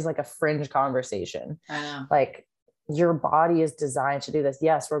that is like a fringe conversation. I know. Like, your body is designed to do this.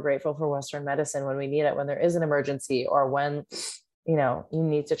 Yes, we're grateful for Western medicine when we need it, when there is an emergency, or when, you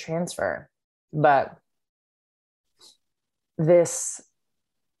need to transfer. But this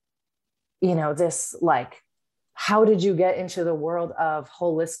like, how did you get into the world of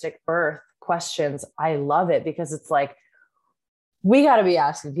holistic birth questions? I love it, because it's like, we got to be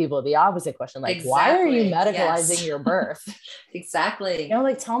asking people the opposite question. Like, why are you medicalizing your birth? Exactly.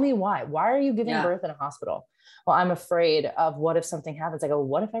 Like, tell me why are you giving birth in a hospital? Well, I'm afraid of, what if something happens? I go,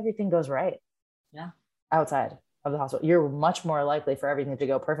 what if everything goes right? Yeah. Outside of the hospital, you're much more likely for everything to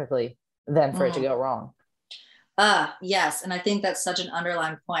go perfectly than for it to go wrong. Yes. And I think that's such an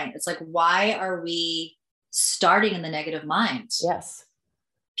underlying point. It's like, why are we starting in the negative mind? Yes.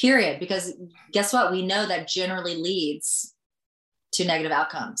 Period. Because guess what? We know that generally leads to negative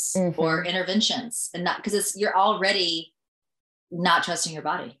outcomes or interventions, and not because you're already not trusting your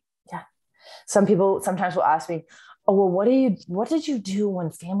body. Yeah. Some people sometimes will ask me, oh, well, what did you do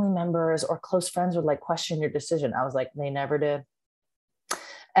when family members or close friends would like question your decision? I was like, they never did.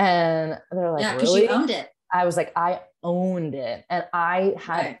 And they're like, because really? you owned it. I was like, I owned it. And I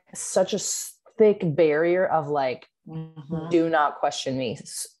had such a thick barrier of like, do not question me,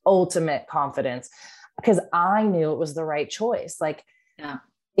 ultimate confidence, because I knew it was the right choice. Like,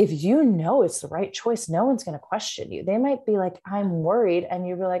 if you know it's the right choice, no one's going to question you. They might be like, I'm worried. And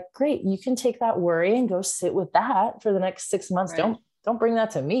you'll be like, great, you can take that worry and go sit with that for the next 6 months. Right. Don't bring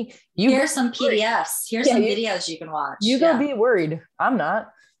that to me. Here's some PDFs. Here's some videos you can watch. You go be worried. I'm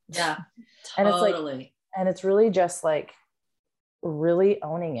not. Yeah. And it's like, and it's really just like really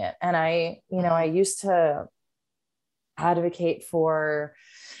owning it. And I used to advocate for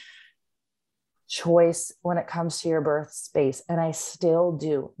choice when it comes to your birth space. And I still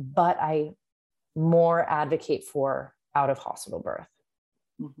do, but I more advocate for out of hospital birth.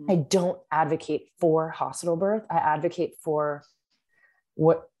 I don't advocate for hospital birth. I advocate for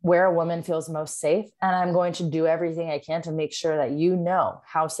where a woman feels most safe. And I'm going to do everything I can to make sure that you know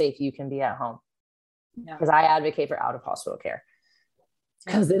how safe you can be at home. Because I advocate for out of hospital care.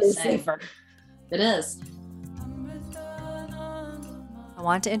 Because it is safer. It is. I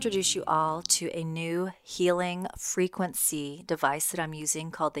want to introduce you all to a new healing frequency device that I'm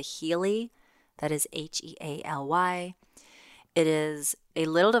using called the Healy. That is Healy. It is a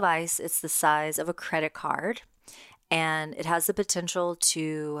little device. It's the size of a credit card, and it has the potential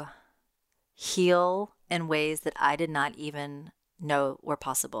to heal in ways that I did not even know were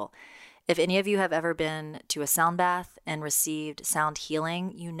possible. If any of you have ever been to a sound bath and received sound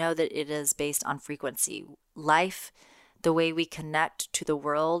healing, you know that it is based on frequency. Life, the way we connect to the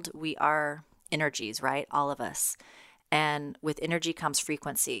world, we are energies, right? All of us. And with energy comes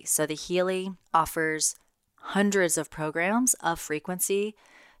frequency. So the Healy offers hundreds of programs of frequency,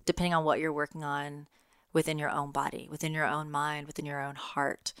 depending on what you're working on within your own body, within your own mind, within your own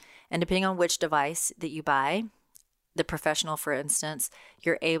heart. And depending on which device that you buy, the professional, for instance,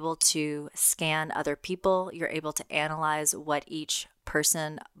 you're able to scan other people. You're able to analyze what each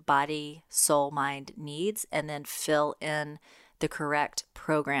person, body, soul, mind needs, and then fill in the correct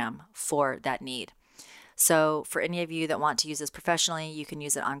program for that need. So for any of you that want to use this professionally, you can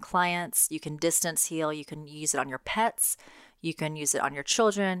use it on clients, you can distance heal, you can use it on your pets, you can use it on your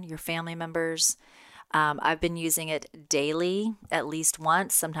children, your family members. I've been using it daily, at least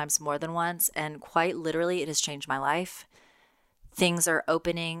once, sometimes more than once, and quite literally it has changed my life. Things are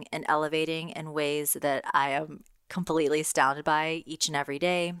opening and elevating in ways that I am completely astounded by each and every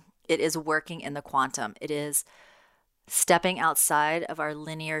day. It is working in the quantum. It is stepping outside of our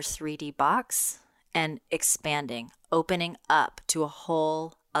linear 3D box and expanding, opening up to a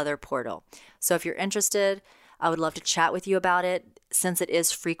whole other portal. So if you're interested, I would love to chat with you about it. Since it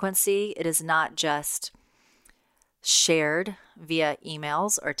is frequency, it is not just shared via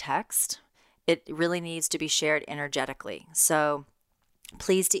emails or text. It really needs to be shared energetically. So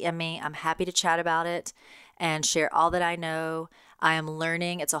please DM me. I'm happy to chat about it and share all that I know. I am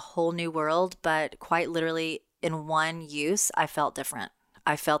learning. It's a whole new world, but quite literally in one use, I felt different.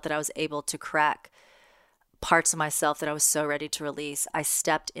 I felt that I was able to crack parts of myself that I was so ready to release. I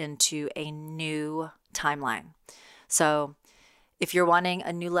stepped into a new timeline. So if you're wanting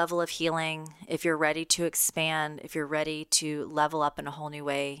a new level of healing, if you're ready to expand, if you're ready to level up in a whole new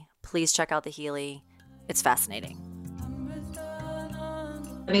way, please check out the Healy. It's fascinating.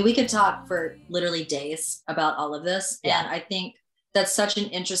 I mean, we could talk for literally days about all of this. Yeah. And I think that's such an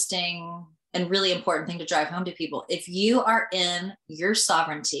interesting and really important thing to drive home to people. If you are in your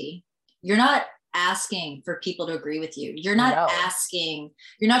sovereignty, you're not asking for people to agree with you. You're not asking,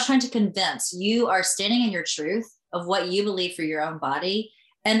 you're not trying to convince. You are standing in your truth of what you believe for your own body,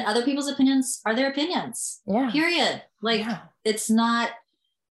 and other people's opinions are their opinions. Yeah. Period. Like it's not,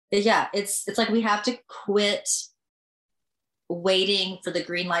 it's like we have to quit waiting for the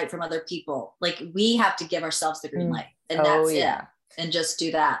green light from other people. Like we have to give ourselves the green light, and that's it. And just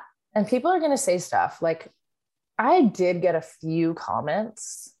do that. And people are going to say stuff like, I did get a few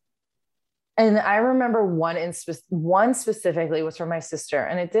comments. And I remember one specifically was from my sister,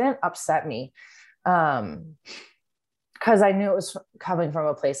 and it didn't upset me. Because I knew it was coming from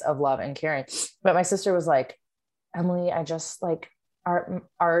a place of love and caring. But my sister was like, Emily, I just like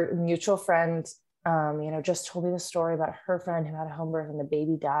our mutual friend, just told me the story about her friend who had a home birth and the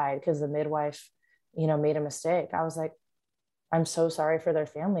baby died because the midwife, made a mistake. I was like, I'm so sorry for their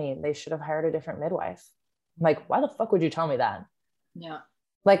family. They should have hired a different midwife. I'm like, why the fuck would you tell me that? Yeah.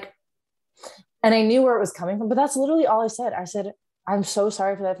 Like, and I knew where it was coming from, but that's literally all I said. I said, I'm so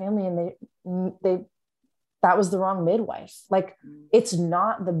sorry for that family. And that was the wrong midwife. Like, it's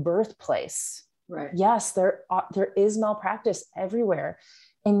not the birthplace. Right. Yes, there is malpractice everywhere,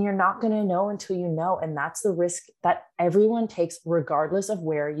 and you're not going to know until you know. And that's the risk that everyone takes, regardless of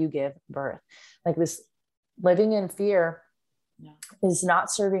where you give birth. Like, this living in fear is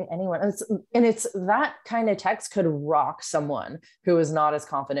not serving anyone. And it's that kind of text could rock someone who is not as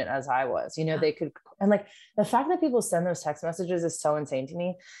confident as I was, you know, they could. And like, the fact that people send those text messages is so insane to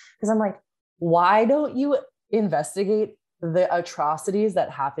me, because I'm like, why don't you investigate the atrocities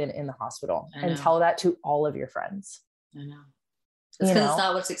that happen in the hospital and tell that to all of your friends? I know. It's because it's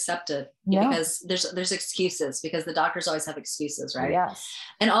not what's accepted. No. Because there's excuses, because the doctors always have excuses, right? Yes.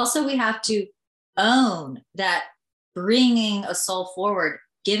 And also we have to own that bringing a soul forward,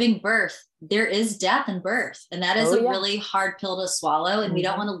 giving birth, there is death in birth. And that is a really hard pill to swallow. And we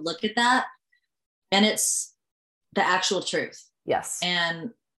don't want to look at that. And it's the actual truth. Yes.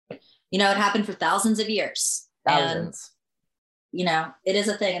 And, you know, it happened for thousands of years. Thousands. And, you know, it is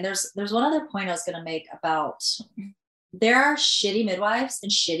a thing. And there's one other point I was going to make about, there are shitty midwives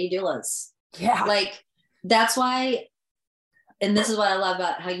and shitty doulas. Yeah. Like, that's why, and this is what I love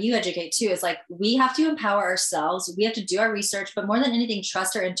about how you educate too, is like, we have to empower ourselves. We have to do our research, but more than anything,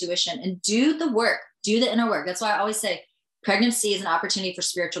 trust our intuition and do the work, do the inner work. That's why I always say pregnancy is an opportunity for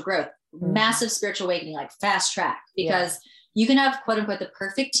spiritual growth, massive spiritual awakening, like fast track, because you can have quote unquote the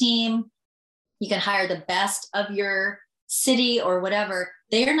perfect team. You can hire the best of your city or whatever.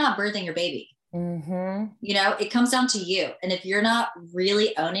 They are not birthing your baby. You know, it comes down to you. And if you're not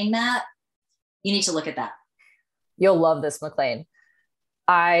really owning that, you need to look at that. You'll love this, McLean.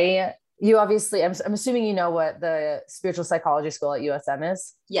 You obviously, I'm assuming you know what the spiritual psychology school at USM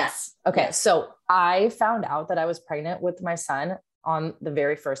is. Yes. Okay. Yes. So I found out that I was pregnant with my son on the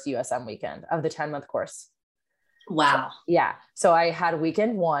very first USM weekend of the 10-month course. Wow. So, yeah. So I had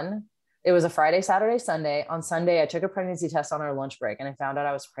weekend 1. It was a Friday, Saturday, Sunday. On Sunday, I took a pregnancy test on our lunch break and I found out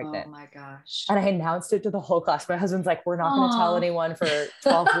I was pregnant. Oh my gosh. And I announced it to the whole class. My husband's like, we're not going to tell anyone for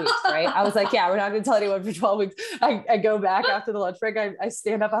 12 weeks. Right. I was like, yeah, we're not going to tell anyone for 12 weeks. I go back after the lunch break. I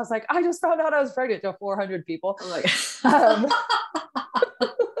stand up. I was like, I just found out I was pregnant to 400 people.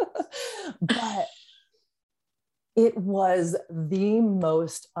 But it was the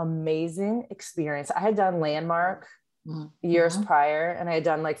most amazing experience. I had done Landmark years prior, and I had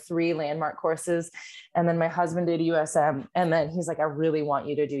done like 3 Landmark courses. And then my husband did USM. And then he's like, I really want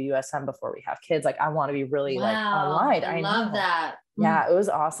you to do USM before we have kids. Like, I want to be really like aligned. I love that. Yeah, it was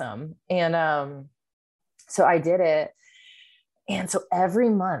awesome. And so I did it. And so every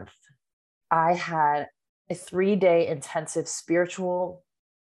month I had a 3-day intensive spiritual,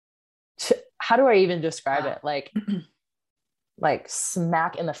 how do I even describe it? Like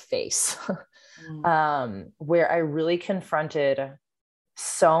smack in the face. Where I really confronted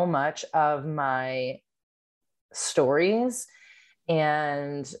so much of my stories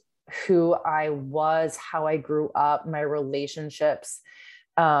and who I was, how I grew up, my relationships.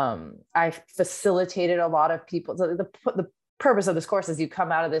 I facilitated a lot of people. So the purpose of this course is you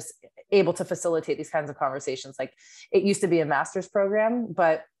come out of this able to facilitate these kinds of conversations. Like, it used to be a master's program,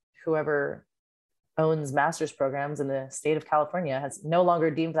 but whoever owns master's programs in the state of California has no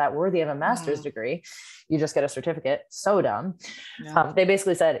longer deemed that worthy of a master's degree. You just get a certificate. So dumb. They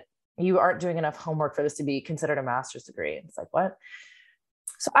basically said, you aren't doing enough homework for this to be considered a master's degree. It's like, what?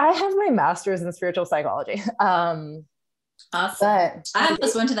 So I have my master's in spiritual psychology. Awesome. I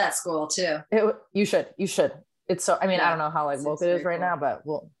almost went to that school too. You should. It's so, I mean, I don't know how like woke it is right now, but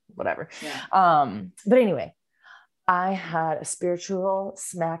well, whatever. But anyway, I had a spiritual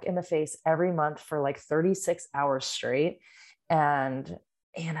smack in the face every month for like 36 hours straight. And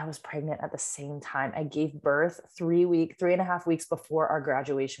I was pregnant at the same time. I gave birth 3.5 weeks before our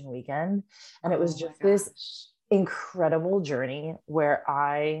graduation weekend. And it was just this incredible journey where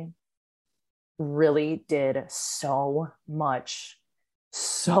I really did so much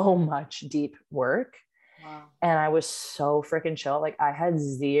deep work. Wow. And I was so freaking chill. Like, I had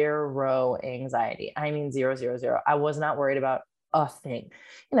 0 anxiety. I mean, 0, 0, 0. I was not worried about a thing.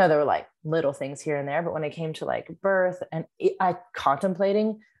 You know, there were like little things here and there, but when it came to like birth and I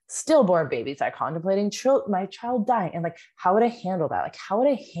contemplating stillborn babies, I contemplating my child dying, and like, how would I handle that? Like, how would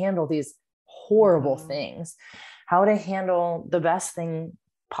I handle these horrible things? How would I handle the best thing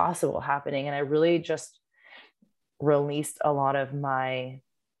possible happening? And I really just released a lot of my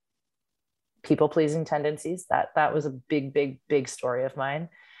people-pleasing tendencies. That was a big story of mine,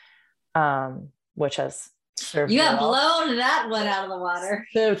 which has served you me have well. blown that one out of the water.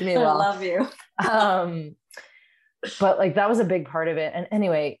 Served me well. I love you. But like, that was a big part of it. And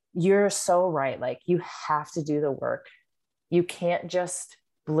anyway, you're so right. Like, you have to do the work. You can't just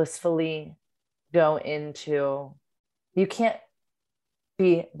blissfully you can't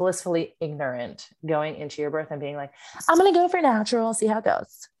be blissfully ignorant going into your birth and being like, I'm going to go for natural, see how it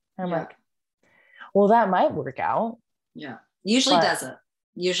goes. And I'm like, well, that might work out. Yeah. Usually doesn't.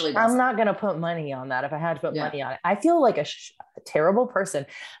 I'm not going to put money on that. If I had to put money on it, I feel like a terrible person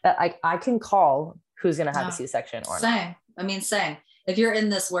that I can call who's going to have a C-section or not. Same. If you're in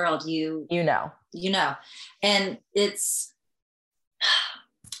this world, you know, and it's,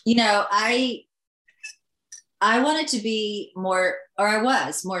 I wanted to be more, or I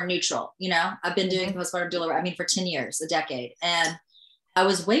was more neutral. I've been doing postpartum doula, for 10 years, a decade. And I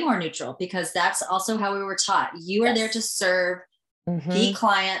was way more neutral because that's also how we were taught. You are there to serve the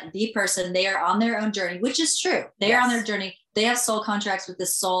client, the person. They are on their own journey, which is true. They are on their journey. They have soul contracts with the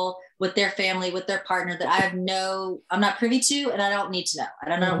soul, with their family, with their partner that I'm not privy to, and I don't need to know.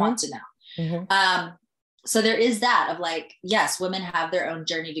 I don't want to know. So there is that of like, yes, women have their own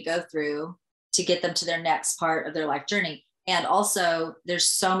journey to go through to get them to their next part of their life journey. And also there's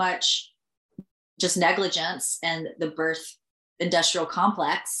so much just negligence and the birth industrial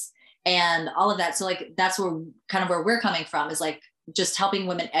complex and all of that. So like, that's where we're coming from, is like just helping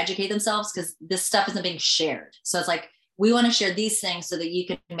women educate themselves, because this stuff isn't being shared. So it's like, we want to share these things so that you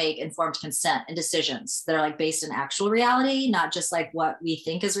can make informed consent and decisions that are like based in actual reality, not just like what we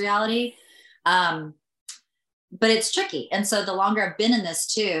think is reality. But it's tricky. And so the longer I've been in this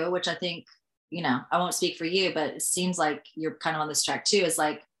too, which I think, I won't speak for you, but it seems like you're kind of on this track too, is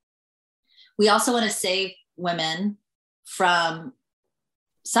like, we also want to save women from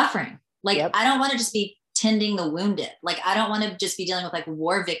suffering. Like, I don't want to just be tending the wounded. Like, I don't want to just be dealing with like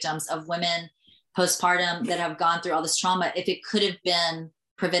war victims of women postpartum that have gone through all this trauma if it could have been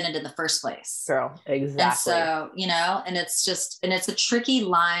prevented in the first place. Girl, exactly. And so, and it's a tricky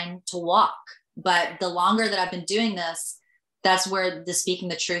line to walk, but the longer that I've been doing this, that's where the speaking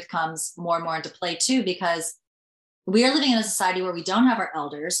the truth comes more and more into play too, because we are living in a society where we don't have our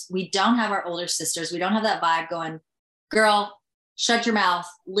elders. We don't have our older sisters. We don't have that vibe going, girl, shut your mouth,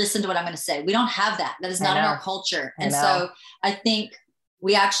 listen to what I'm going to say. We don't have that. That is not in our culture. And so I think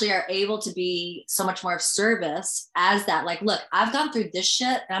we actually are able to be so much more of service as that. Like, look, I've gone through this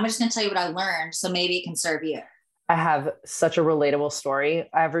shit and I'm just going to tell you what I learned. So maybe it can serve you. I have such a relatable story.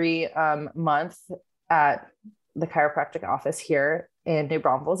 Every month at the chiropractic office here in New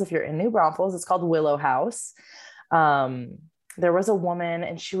Braunfels, if you're in New Braunfels, it's called Willow House. There was a woman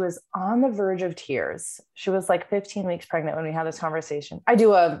and she was on the verge of tears. She was like 15 weeks pregnant when we had this conversation. I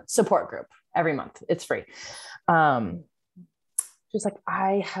do a support group every month. It's free. She's like,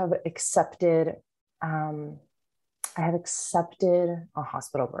 I have accepted a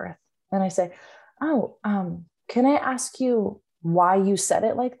hospital birth. And I say, can I ask you why you said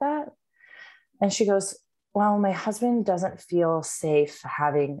it like that? And she goes, well, my husband doesn't feel safe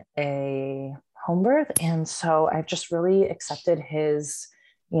having a home birth. And so I've just really accepted his,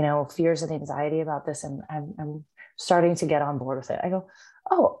 fears and anxiety about this. And I'm starting to get on board with it. I go,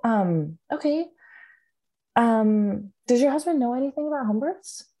 okay. Does your husband know anything about home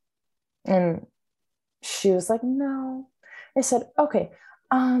births? And she was like, no. I said, okay.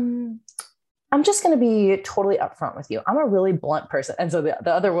 I'm just going to be totally upfront with you. I'm a really blunt person. And so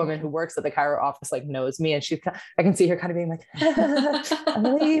the other woman who works at the chiro office, like, knows me, and I can see her kind of being like,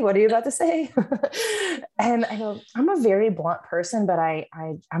 Emily, what are you about to say? And I go, I'm a very blunt person, but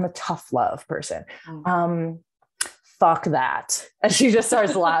I'm a tough love person. Fuck that. And she just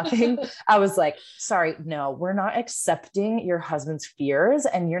starts laughing. I was like, sorry, no, we're not accepting your husband's fears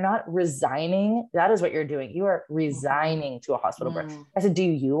and you're not resigning. That is what you're doing. You are resigning to a hospital birth. I said, do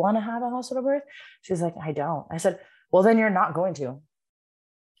you want to have a hospital birth? She's like, I don't. I said, well, then you're not going to.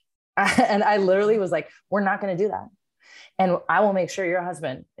 And I literally was like, we're not going to do that. And I will make sure your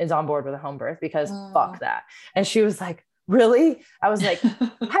husband is on board with a home birth, because fuck that. And she was like, really? I was like,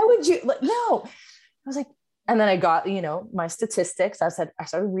 how would you, no. I was like, and then I got, my statistics. I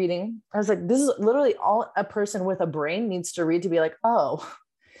started reading. I was like, this is literally all a person with a brain needs to read to be like,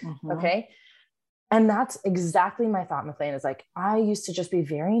 okay. And that's exactly my thought, McLean, is like, I used to just be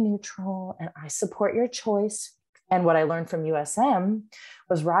very neutral and I support your choice. And what I learned from USM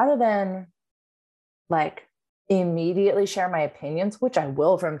was, rather than like immediately share my opinions, which I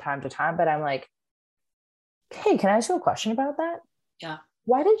will from time to time, but I'm like, hey, can I ask you a question about that? Yeah.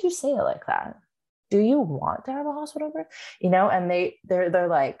 Why did you say it like that? Do you want to have a hospital birth? And they're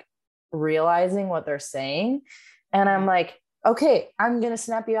like realizing what they're saying. And I'm like, okay, I'm going to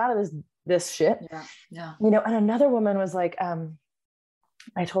snap you out of this shit. Yeah. And another woman was like,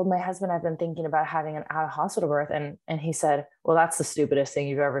 I told my husband I've been thinking about having an out of hospital birth. And he said, well, that's the stupidest thing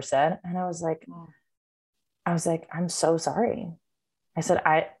you've ever said. And I was like, I'm so sorry. I said,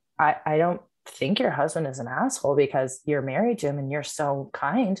 I think your husband is an asshole because you're married to him and you're so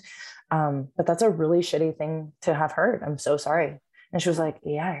kind. But that's a really shitty thing to have heard. I'm so sorry. And she was like,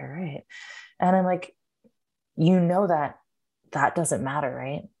 yeah, you're right. And I'm like, that doesn't matter,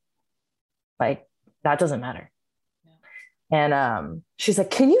 right? Like, that doesn't matter. And she's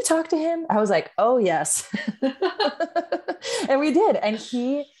like, can you talk to him? I was like, oh yes. And we did. And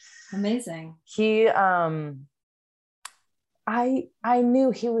amazing. I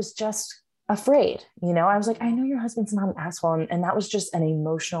knew he was just afraid, I was like, I know your husband's not an asshole. And that was just an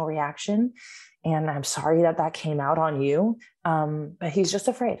emotional reaction. And I'm sorry that came out on you. But he's just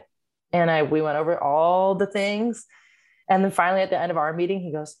afraid. And we went over all the things. And then finally at the end of our meeting,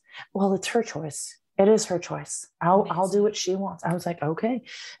 he goes, well, it's her choice. It is her choice. I'll do what she wants. I was like, okay.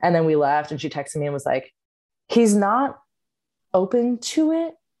 And then we left and she texted me and was like, he's not open to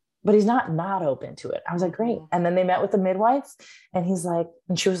it, but he's not open to it. I was like, great. And then they met with the midwife and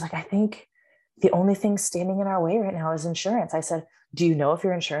she was like, I think the only thing standing in our way right now is insurance. I said, do you know if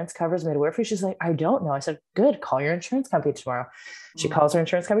your insurance covers midwifery? She's like, I don't know. I said, good, call your insurance company tomorrow. She calls her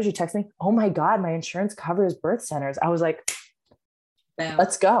insurance company. She texts me, oh my God, my insurance covers birth centers. I was like, bam.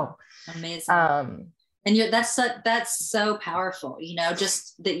 Let's go. Amazing. And that's so powerful,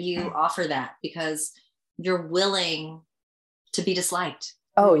 just that you offer that because you're willing to be disliked.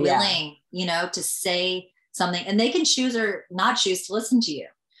 Oh, you're yeah. willing, to say something and they can choose or not choose to listen to you,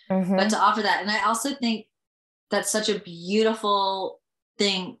 but to offer that. And I also think that's such a beautiful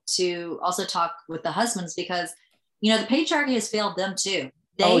thing to also talk with the husbands because, the patriarchy has failed them too.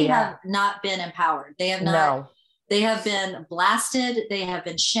 They have not been empowered. They have not, no. They have been blasted. They have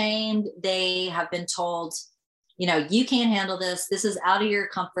been shamed. They have been told, you can't handle this. This is out of your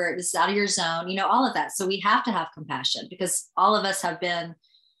comfort. This is out of your zone, all of that. So we have to have compassion because all of us have been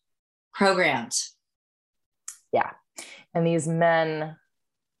programmed. Yeah. And these men,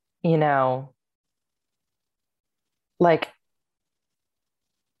 like,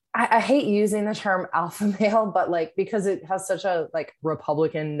 I hate using the term alpha male, but because it has such a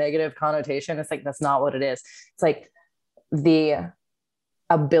Republican negative connotation, it's that's not what it is. It's the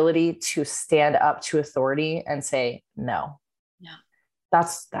ability to stand up to authority and say, no,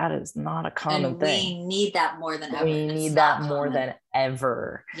 that is not a common thing. We need that more than ever. We need that more than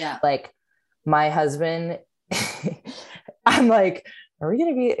ever. Yeah. My husband, I'm like, are we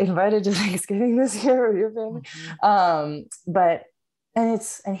going to be invited to Thanksgiving this year with your family? And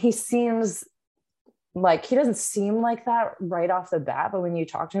he seems like, he doesn't seem like that right off the bat, but when you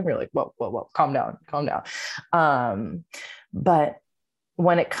talk to him, you're like, whoa, calm down. But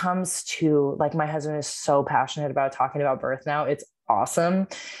when it comes to my husband is so passionate about talking about birth now, it's awesome.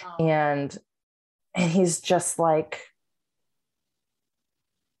 Oh. And he's just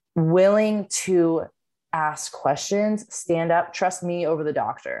willing to ask questions, stand up, trust me over the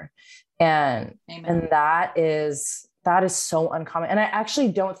doctor. And that is so uncommon. And I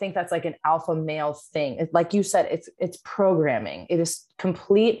actually don't think that's an alpha male thing. Like you said, it's programming. It is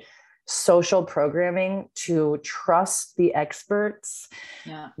complete social programming to trust the experts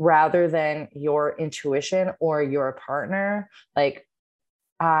rather than your intuition or your partner.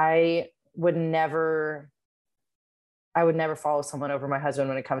 I would never follow someone over my husband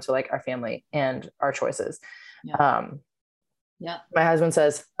when it comes to our family and our choices. My husband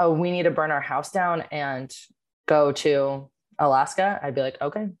says, oh, we need to burn our house down and go to Alaska. I'd be like,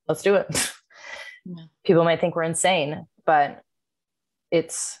 okay, let's do it. People might think we're insane, but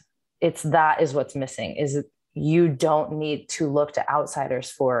that is what's missing is you don't need to look to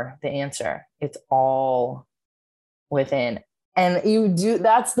outsiders for the answer. It's all within. And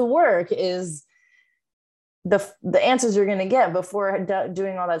that's the work is the answers you're going to get before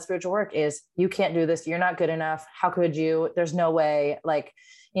doing all that spiritual work is you can't do this. You're not good enough. How could you? There's no way.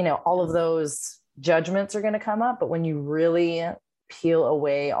 All of those judgments are going to come up. But when you really peel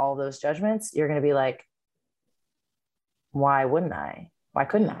away all those judgments, you're going to be like, why wouldn't I? Why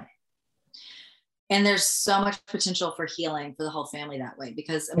couldn't I? And there's so much potential for healing for the whole family that way.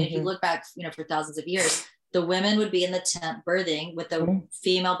 Because if you look back, for thousands of years, the women would be in the tent birthing with the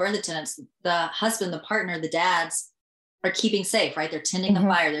female birth attendants. The husband, the partner, the dads are keeping safe, right? They're tending the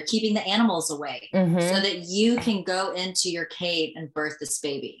fire. They're keeping the animals away so that you can go into your cave and birth this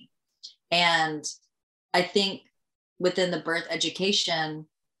baby. And I think within the birth education,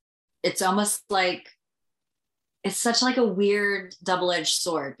 it's almost it's such a weird double-edged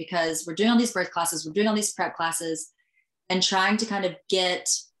sword because we're doing all these birth classes, we're doing all these prep classes and trying to kind of get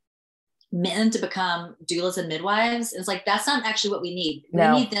men to become doulas and midwives. It's that's not actually what we need.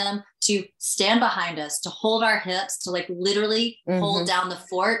 No. We need them to stand behind us, to hold our hips, to literally hold down the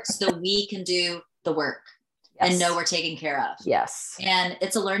fort so that we can do the work. and know we're taken care of. Yes. And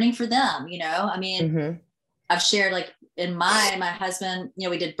it's a learning for them, you know, I mean, I've shared like in my husband, you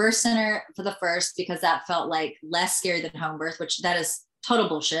know, we did birth center for the first because that felt like less scary than home birth, which that is total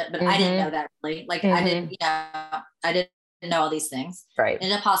bullshit, but I didn't know that really. Like I didn't know all these things. Right.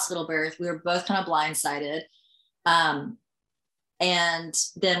 Ended up hospital birth. We were both kind of blindsided. And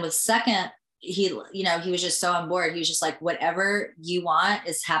then with second, he was just so on board. He was just like, whatever you want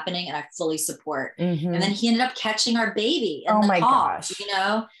is happening and I fully support. And then he ended up catching our baby in the car, you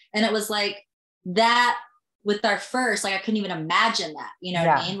know? And it was like that with our first, like, I couldn't even imagine that, you know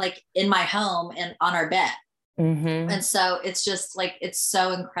what I mean? Like in my home and on our bed. And so it's just like, it's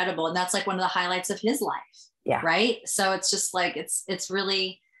so incredible. And that's like one of the highlights of his life. Yeah. Right. So it's just like, it's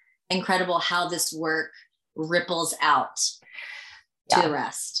really incredible how this work ripples out to the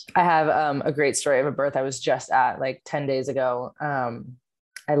rest. I have a great story of a birth I was just at like 10 days ago.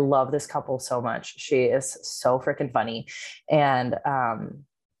 I love this couple so much. She is so freaking funny. And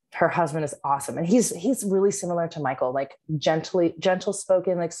her husband is awesome. And he's really similar to Michael, like gentle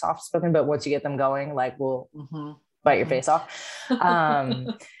spoken, like soft spoken, but once you get them going, like we'll bite your face off.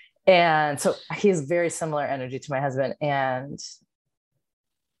 And so he has very similar energy to my husband. And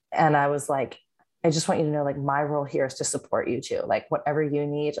I was like, I just want you to know, like, my role here is to support you too. Like whatever you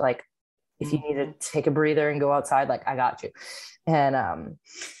need, like if you need to take a breather and go outside, like I got you. And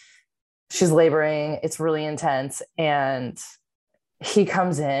she's laboring. It's really intense. And he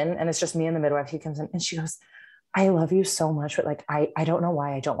comes in and it's just me and the midwife. He comes in and she goes, I love you so much, but like, I don't know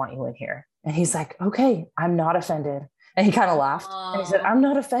why I don't want you in here. And he's like, okay, I'm not offended. And he kind of laughed and he said, I'm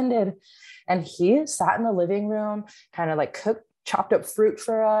not offended. And he sat in the living room, kind of like chopped up fruit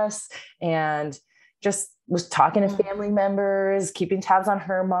for us and just was talking to family members, keeping tabs on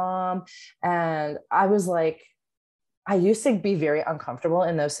her mom. And I was like, I used to be very uncomfortable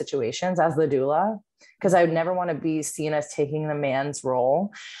in those situations as the doula, because I would never want to be seen as taking the man's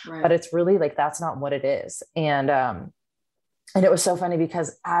role, but it's really like, that's not what it is. And it was so funny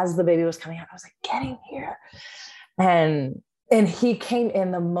because as the baby was coming out, I was like, get in here. And he came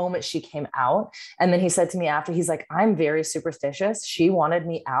in the moment she came out. And then he said to me after, he's like, I'm very superstitious. She wanted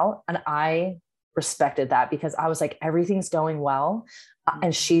me out. And I respected that because I was like, everything's going well.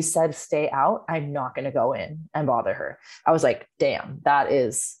 And she said, stay out. I'm not going to go in and bother her. I was like, damn, that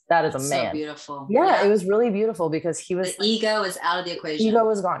is a man. So beautiful. Yeah, it was really beautiful because he was the ego is out of the equation. Ego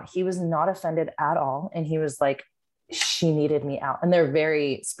was gone. He was not offended at all. And he was like, she needed me out. And they're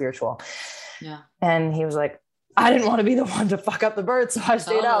very spiritual. Yeah. And he was like, I didn't want to be the one to fuck up the bird. So I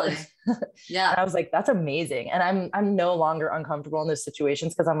stayed out. Yeah. And I was like, that's amazing. And I'm no longer uncomfortable in those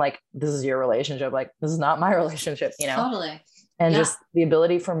situations because I'm like, this is your relationship. Like, this is not my relationship, you know? Totally. And just the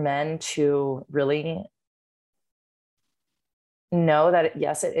ability for men to really know that,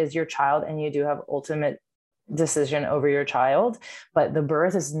 yes, it is your child and you do have ultimate decision over your child, but the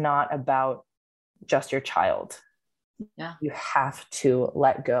birth is not about just your child. Yeah. You have to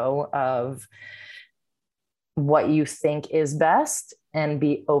let go of what you think is best and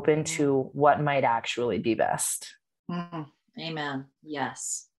be open to what might actually be best. Amen.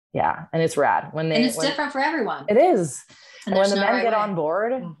 Yes. Yeah. And it's rad and it's different for everyone. It is. And when the no men get on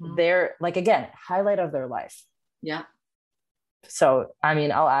board, they're like, again, highlight of their life. Yeah. So, I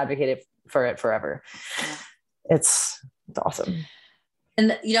mean, I'll advocate for it forever. Yeah. It's awesome.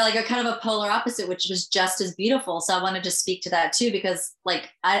 And, you know, like a kind of a polar opposite, which was just as beautiful. So I wanted to speak to that too, because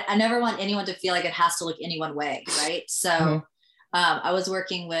like, I never want anyone to feel like it has to look any one way. Right. So I was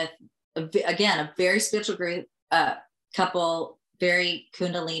working with, a very spiritual group, couple, very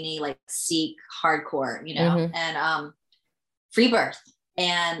Kundalini, like Sikh hardcore, you know, and free birth.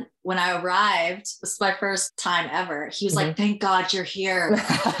 And when I arrived, this was my first time ever. He was like, thank God you're here.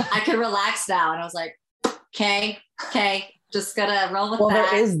 I could relax now. And I was like, okay. Just gotta roll with that. Well,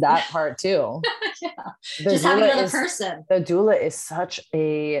 there is that part too. Just having another person. The doula is such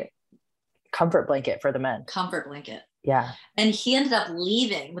a comfort blanket for the men. Comfort blanket. Yeah. And he ended up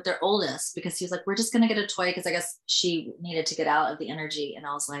leaving with their oldest because he was like, we're just going to get a toy. Cause I guess she needed to get out of the energy. And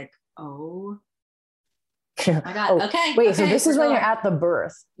I was like, oh my God. Okay. Wait, so this is when you're at the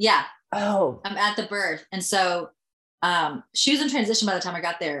birth. Yeah. Oh, I'm at the birth. And so, she was in transition by the time I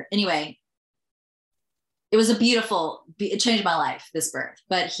got there. Anyway, it was it changed my life, this birth,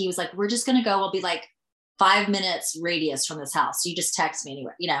 but he was like, we're just going to go. We'll be like 5 minutes radius from this house. So you just text me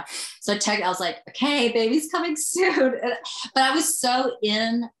anyway, you know? So I was like, okay, baby's coming soon. But I was so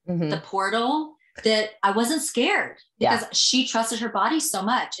in the portal that I wasn't scared because she trusted her body so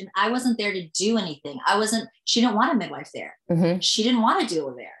much. And I wasn't there to do anything. She didn't want a midwife there. She didn't want a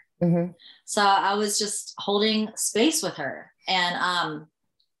doula there. So I was just holding space with her. And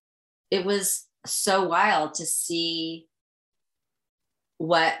it was so wild to see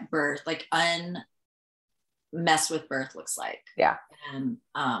what birth, like unmessed with birth looks like. Yeah. And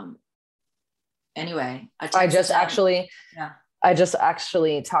anyway, I just actually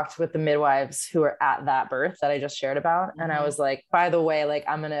talked with the midwives who were at that birth that I just shared about. Mm-hmm. And I was like, by the way, like,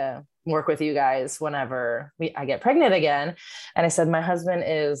 I'm going to work with you guys whenever I get pregnant again. And I said, my husband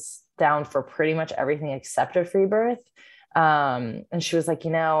is down for pretty much everything except a free birth. And she was like,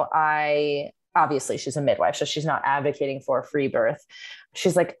 obviously she's a midwife, so she's not advocating for a free birth.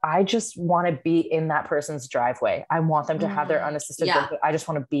 She's like, I just want to be in that person's driveway. I want them to have their unassisted birth. I just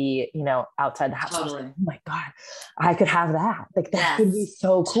want to be, outside the house. Totally. Like, oh my God, I could have that. Like that could be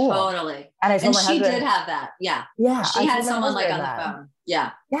so cool. Totally. And I told my husband, did have that. Yeah. Yeah. She had someone like on the phone.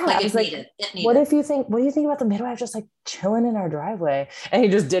 Yeah. Yeah. Like I was it needed. What do you think about the midwife just like chilling in our driveway? And he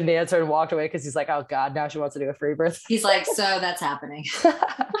just didn't answer and walked away because he's like, oh God, now she wants to do a free birth. He's like, so that's happening.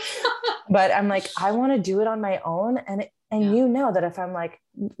 But I'm like, I want to do it on my own. And that if I'm like,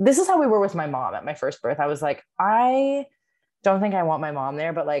 this is how we were with my mom at my first birth. I was like, I don't think I want my mom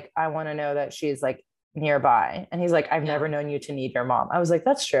there, but like, I want to know that she's like nearby. And he's like, I've never known you to need your mom. I was like,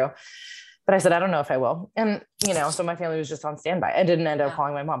 that's true. But I said, I don't know if I will. And, so my family was just on standby. I didn't end up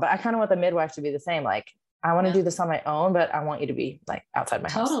calling my mom, but I kind of want the midwife to be the same. Like, I want to do this on my own, but I want you to be like outside my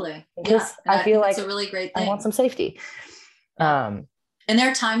house. Totally. Because I feel like it's a really great thing. I want some safety. And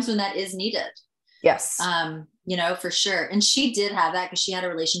there are times when that is needed. Yes. For sure. And she did have that because she had a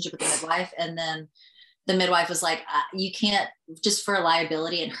relationship with the midwife. And then the midwife was like, you can't, just for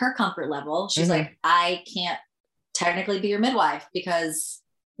liability and her comfort level. She's like, I can't technically be your midwife because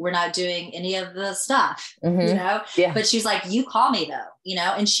we're not doing any of the stuff, Yeah. But she's like, you call me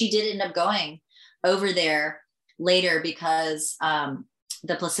though, and she did end up going over there later because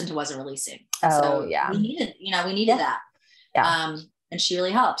the placenta wasn't releasing. So we needed that. Yeah. And she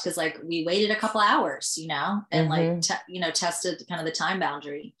really helped because like we waited a couple hours, and like, tested kind of the time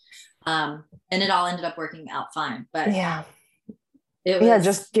boundary. And it all ended up working out fine, but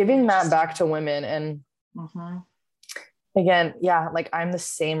just giving that back to women. And again, like I'm the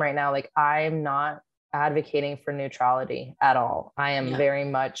same right now. Like I'm not advocating for neutrality at all. I am very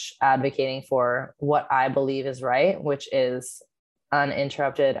much advocating for what I believe is right, which is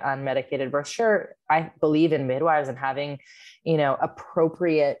uninterrupted, unmedicated birth. Sure, I believe in midwives and having,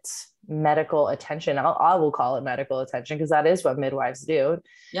 appropriate medical attention. I will call it medical attention because that is what midwives do.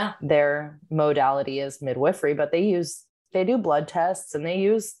 Yeah. Their modality is midwifery, but they do blood tests and they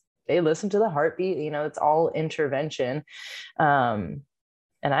listen to the heartbeat, it's all intervention. And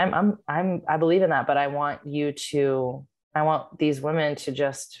I believe in that, but I want these women to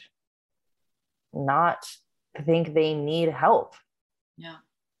just not think they need help. Yeah.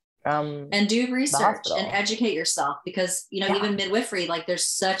 And do research and educate yourself because, even midwifery, like there's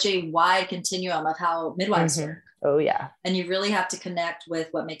such a wide continuum of how midwives work. Oh yeah. And you really have to connect with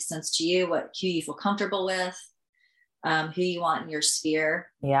what makes sense to you, who you feel comfortable with, who you want in your sphere.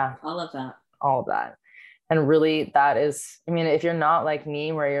 Yeah. All of that. And really that is, if you're not like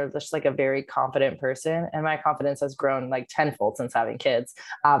me, where you're just like a very confident person, and my confidence has grown like tenfold since having kids,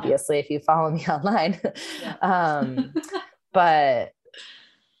 obviously, if you follow me online, but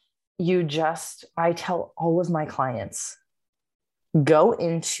I tell all of my clients, go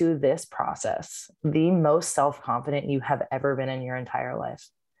into this process the most self-confident you have ever been in your entire life.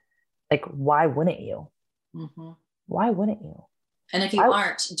 Like, why wouldn't you? Why wouldn't you? And if you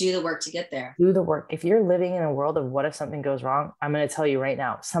aren't, do the work to get there. Do the work. If you're living in a world of what if something goes wrong, I'm going to tell you right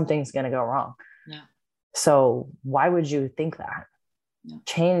now, something's going to go wrong. Yeah. So why would you think that? Yeah.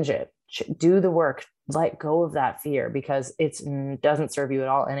 Change it. Do the work. Let go of that fear because it doesn't serve you at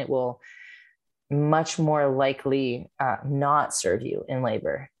all. And it will much more likely not serve you in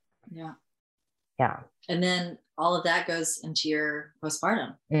labor. Yeah. Yeah. And then all of that goes into your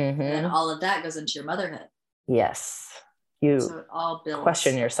postpartum. And all of that goes into your motherhood. Yes. So it all builds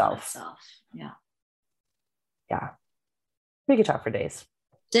question yourself. Yeah. Yeah. We could talk for days.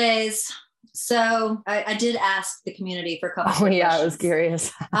 So I did ask the community for a couple of questions. I was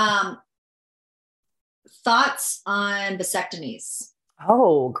curious. Thoughts on vasectomies?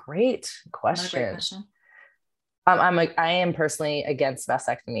 Oh, great question. Great question. I am personally against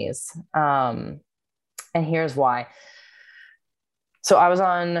vasectomies. And here's why. So I was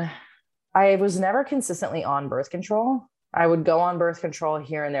never consistently on birth control. I would go on birth control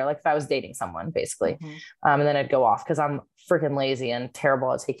here and there, like if I was dating someone, basically. And then I'd go off because I'm freaking lazy and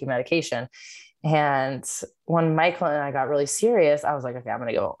terrible at taking medication. And when Michael and I got really serious, I was like, okay, I'm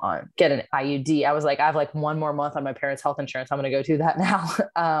going to go on, get an IUD. I was like, I have like 1 more month on my parents' health insurance. I'm going to go do that now.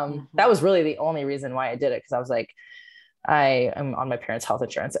 That was really the only reason why I did it. Cause I was like, I am on my parents' health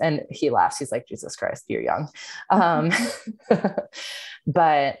insurance. And he laughs. He's like, Jesus Christ, you're young. Um,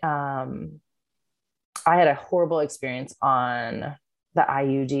 but I had a horrible experience on the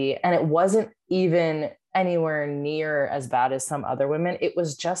IUD, and it wasn't even anywhere near as bad as some other women. It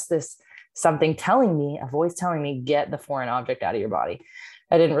was just this something telling me, a voice telling me, get the foreign object out of your body.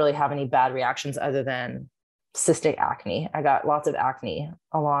 I didn't really have any bad reactions other than cystic acne. I got lots of acne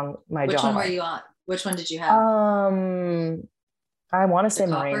along my jawline. Which one were you on? Which one did you have? I want to say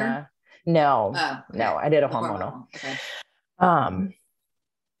Mirena. No, okay. No, I did a hormonal. Okay.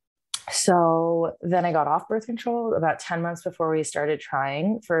 So then I got off birth control about 10 months before we started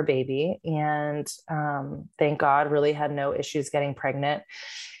trying for a baby. And thank God, really had no issues getting pregnant.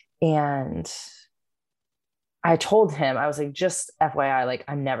 And I told him, I was like, just FYI, like,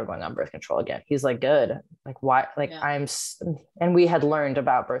 I'm never going on birth control again. He's like, good. Like, why? Like, yeah. And we had learned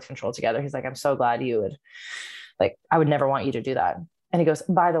about birth control together. He's like, I'm so glad you would, like, I would never want you to do that. And he goes,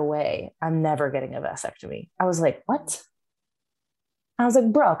 by the way, I'm never getting a vasectomy. I was like, what? I was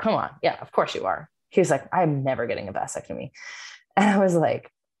like, bro, come on. Yeah, of course you are. He was like, I'm never getting a vasectomy. And I was like,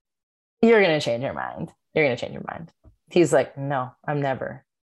 you're going to change your mind. You're going to change your mind. He's like, no, I'm never.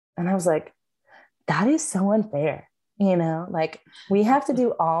 And I was like, that is so unfair. You know, like, we have to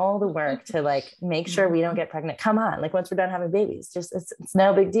do all the work to like make sure we don't get pregnant. Come on. Like, once we're done having babies, just, it's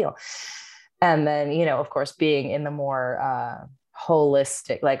no big deal. And then, you know, of course, being in the more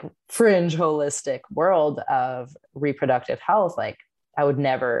holistic, like fringe holistic world of reproductive health, like, I would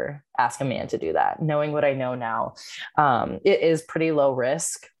never ask a man to do that. Knowing what I know now, it is pretty low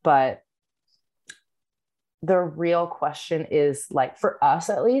risk, but the real question is, like, for us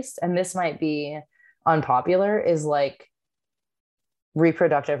at least, and this might be unpopular, is like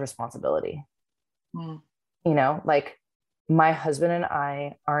reproductive responsibility. You know, like, my husband and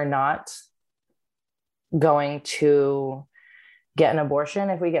I are not going to get an abortion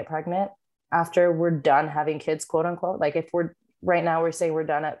if we get pregnant after we're done having kids, quote unquote. Like, if we're right now, we're saying we're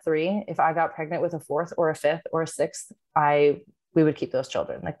done at 3. If I got pregnant with a 4th or a 5th or a 6th, we would keep those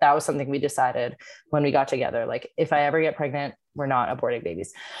children. Like, that was something we decided when we got together. Like, if I ever get pregnant, we're not aborting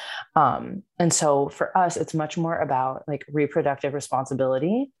babies. And so for us, it's much more about like reproductive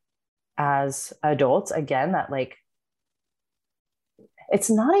responsibility as adults. Again, that like, it's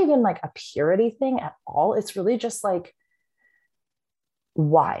not even like a purity thing at all. It's really just like,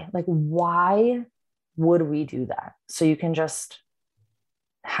 why would we do that? So you can just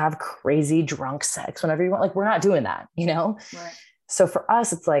have crazy drunk sex whenever you want. Like, we're not doing that, you know? Right. So for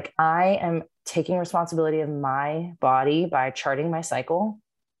us, it's like, I am taking responsibility of my body by charting my cycle,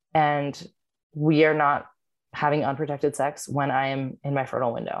 and we are not having unprotected sex when I am in my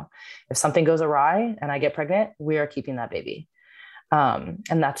fertile window. If something goes awry and I get pregnant, we are keeping that baby. And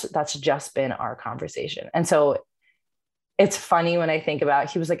that's just been our conversation. And so it's funny when I think about,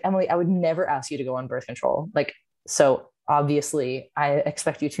 he was like, Emily, I would never ask you to go on birth control. Like, so obviously I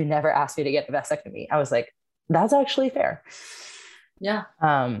expect you to never ask me to get a vasectomy. I was like, that's actually fair. Yeah.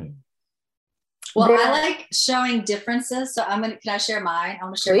 Well, I like showing differences. So can I share mine? I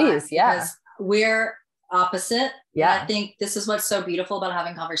want to share mine. Please, yeah. Because we're opposite. Yeah. And I think this is what's so beautiful about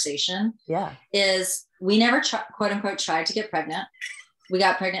having conversation. Yeah. Is we never quote unquote tried to get pregnant. We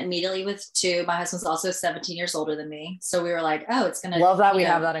got pregnant immediately with 2. My husband's also 17 years older than me. So we were like, oh, it's going to. Love that we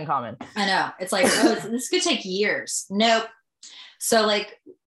have that in common. I know. It's like, oh, this could take years. Nope. So like,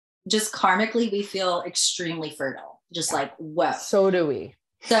 just karmically, we feel extremely fertile. Just like, whoa. So do we.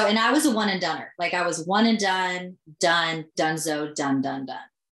 So, and I was a one and doneer. Like, I was one and done, donezo, done.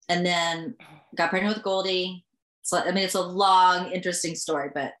 And then got pregnant with Goldie. So, I mean, it's a long, interesting story,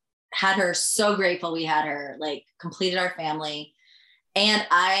 but had her, so grateful we had her, like, completed our family. And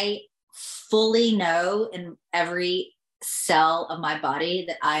I fully know in every cell of my body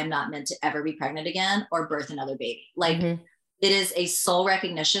that I am not meant to ever be pregnant again or birth another baby. Like, it is a soul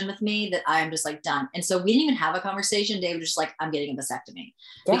recognition with me that I'm just like done. And so we didn't even have a conversation. David was just like, I'm getting a vasectomy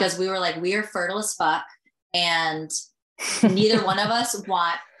because we were like, we are fertile as fuck. And neither one of us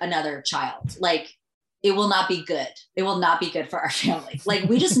want another child. Like, it will not be good. It will not be good for our family. Like,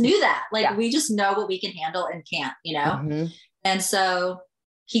 we just knew that. Like, we just know what we can handle and can't, you know? And so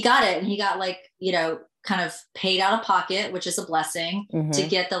he got it, and he got, like, you know, kind of paid out of pocket, which is a blessing, to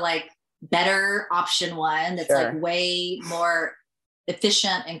get the like better option one that's like way more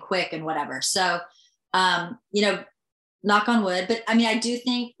efficient and quick and whatever. So, you know, knock on wood, but I mean, I do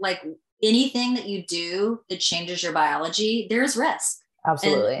think like anything that you do that changes your biology, there's risk.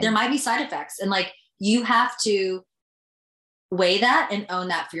 Absolutely. And there might be side effects, and like, you have to weigh that and own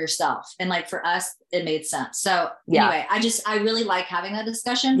that for yourself. And like, for us, it made sense. So anyway, I really like having that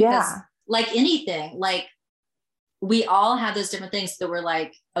discussion because like anything, like, we all have those different things that we're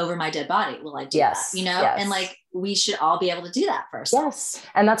like, over my dead body, will I do that? You know? Yes. And like, we should all be able to do that first. Yes.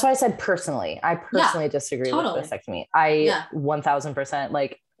 And that's why I said personally, I personally disagree with vasectomy. I 1000%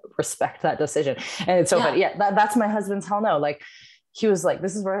 like respect that decision. And it's so funny. Yeah. That's my husband's hell no. Like he was like,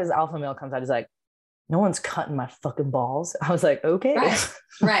 this is where his alpha male comes out. He's like, no one's cutting my fucking balls. I was like, okay.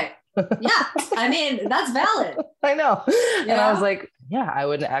 Right. Yeah. I mean, that's valid. I know. And I was like, yeah, I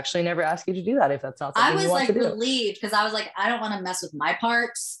would actually never ask you to do that if that's not something I was you want like to do. relieved because I was like, I don't want to mess with my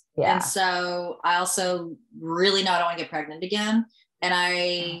parts. Yeah. And so I also really know I don't want to get pregnant again. And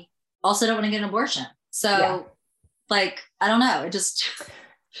I also don't want to get an abortion. So like, I don't know.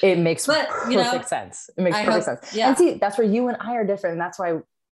 It makes perfect sense. It makes perfect sense. Yeah. And see, that's where you and I are different. And that's why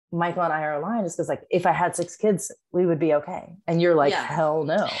Michael and I are aligned, is because like, if I had 6 kids, we would be okay. And you're like, hell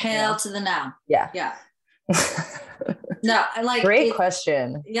no. Hell to the no. Yeah. Yeah. No, I like great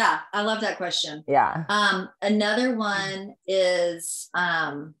question. Yeah. I love that question. Yeah. Another one is,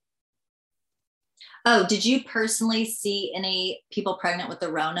 did you personally see any people pregnant with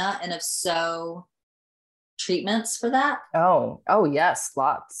the Rona? And if so, treatments for that? Oh, yes.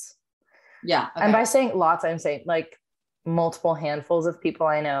 Lots. Yeah. Okay. And by saying lots, I'm saying like multiple handfuls of people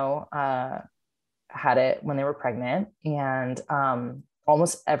I know had it when they were pregnant. And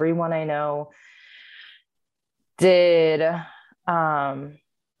almost everyone I know did tons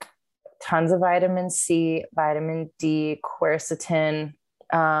of vitamin C, vitamin D, quercetin.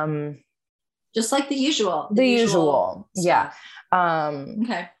 Just like the usual. The usual. Yeah.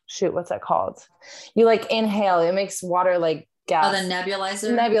 Okay. Shoot, what's that called? You like inhale, it makes water like gas. Oh, the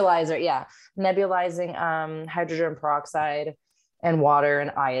nebulizer? Nebulizer, yeah. Nebulizing hydrogen peroxide and water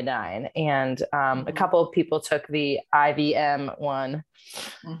and iodine. And a couple of people took the IVM one.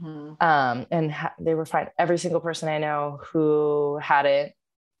 And they were fine. Every single person I know who had it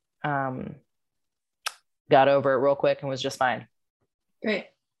got over it real quick and was just fine. Great.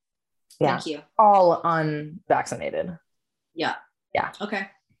 Yeah. Thank you. All unvaccinated. Yeah. Yeah. Okay.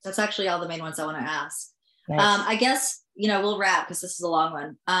 That's actually all the main ones I want to ask. Nice. I guess, we'll wrap because this is a long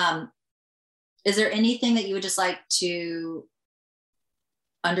one. Is there anything that you would just like to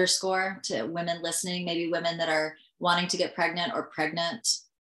underscore to women listening, maybe women that are wanting to get pregnant or pregnant?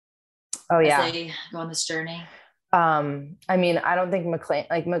 Oh yeah. As they go on this journey? I mean, I don't think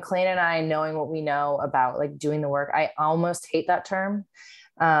McLean and I, knowing what we know about like doing the work, I almost hate that term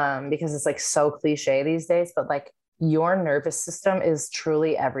because it's like so cliche these days, but like your nervous system is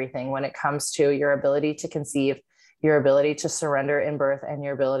truly everything when it comes to your ability to conceive, your ability to surrender in birth, and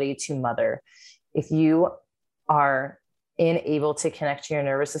your ability to mother. If you are unable to connect to your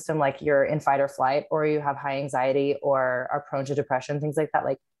nervous system, like you're in fight or flight, or you have high anxiety or are prone to depression, things like that,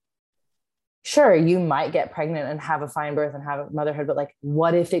 like, sure, you might get pregnant and have a fine birth and have motherhood, but like,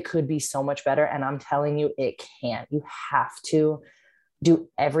 what if it could be so much better? And I'm telling you, it can't. You have to do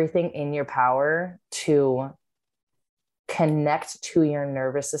everything in your power to connect to your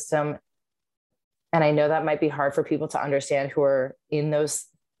nervous system. And I know that might be hard for people to understand who are in those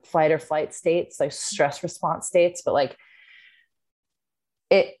fight or flight states, like stress response states, but like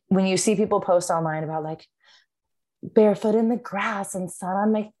when you see people post online about like barefoot in the grass and sun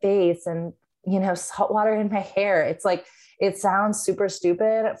on my face and, salt water in my hair, it's like, it sounds super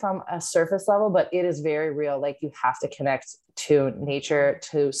stupid from a surface level, but it is very real. Like you have to connect to nature,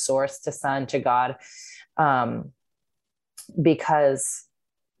 to source, to sun, to God, because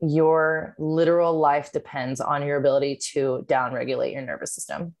your literal life depends on your ability to downregulate your nervous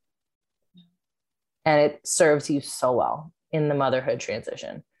system. And it serves you so well in the motherhood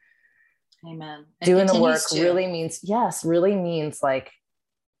transition. Amen. Doing the work really means like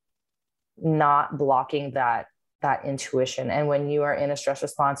not blocking that intuition. And when you are in a stress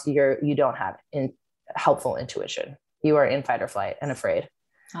response, you don't have helpful intuition. You are in fight or flight and afraid.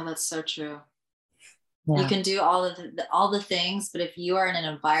 Oh, that's so true. Yeah. You can do all the things, but if you are in an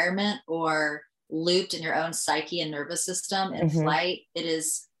environment or looped in your own psyche and nervous system in flight, it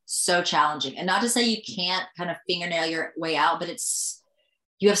is so challenging. And not to say you can't kind of fingernail your way out, but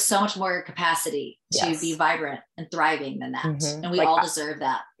you have so much more capacity to be vibrant and thriving than that. And we all deserve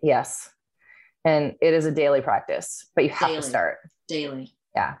that. Yes. And it is a daily practice, but you have to start daily.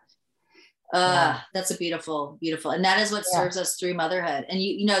 Yeah. That's a beautiful. And that is what serves us through motherhood. And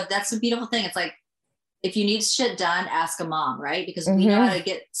that's a beautiful thing. It's like, if you need shit done, ask a mom, right? Because we know how to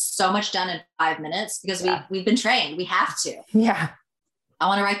get so much done in 5 minutes because we've been trained. We have to. Yeah. I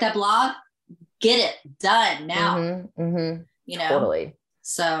want to write that blog. Get it done now. Totally.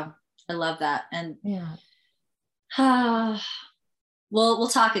 So I love that. And we'll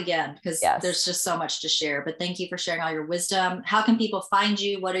talk again because Yes. there's just so much to share. But thank you for sharing all your wisdom. How can people find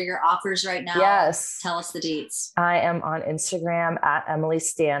you? What are your offers right now? Yes. Tell us the deets. I am on Instagram at Emily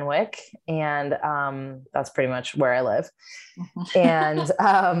Stanwyck, and that's pretty much where I live. And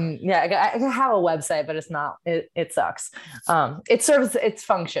I have a website, but it's not, it sucks. It serves its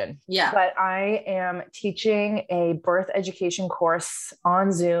function. Yeah. But I am teaching a birth education course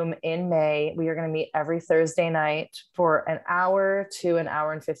on Zoom in May. We are going to meet every Thursday night for an hour to an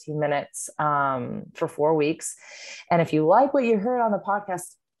hour and 15 minutes for 4 weeks. And if you like what you heard on the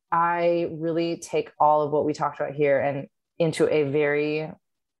podcast, I really take all of what we talked about here and into a very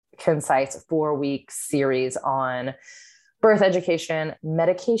concise 4-week series on birth education,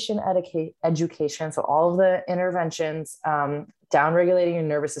 medication education. So all of the interventions, down regulating your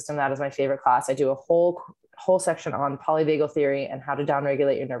nervous system. That is my favorite class. I do a whole section on polyvagal theory and how to down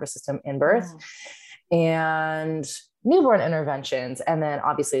regulate your nervous system in birth and newborn interventions. And then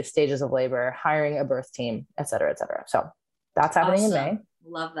obviously the stages of labor, hiring a birth team, et cetera, et cetera. So that's happening in May.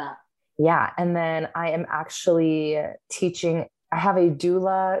 Love that. Yeah. And then I am actually teaching, I have a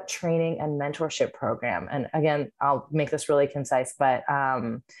doula training and mentorship program. And again, I'll make this really concise, but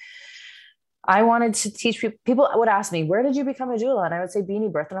I wanted to teach people would ask me, where did you become a doula? And I would say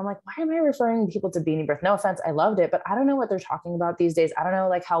Beanie Birth. And I'm like, why am I referring people to Beanie Birth? No offense. I loved it, but I don't know what they're talking about these days. I don't know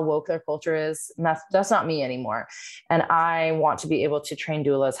like how woke their culture is. And that's not me anymore. And I want to be able to train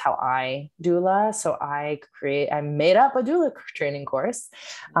doulas how I doula. So I made up a doula training course.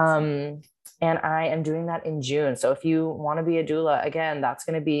 And I am doing that in June. So if you want to be a doula, again, that's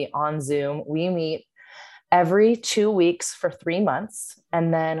going to be on Zoom. We meet every 2 weeks for 3 months,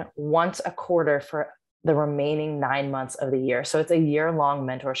 and then once a quarter for the remaining 9 months of the year. So it's a year-long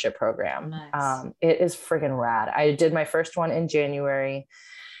mentorship program. Nice. It is friggin' rad. I did my first one in January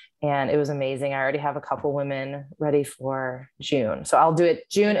and it was amazing. I already have a couple women ready for June. So I'll do it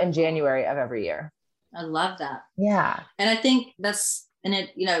June and January of every year. I love that. Yeah. And I think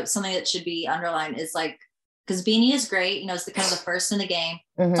something that should be underlined is like, because Beanie is great, it's the kind of the first in the game.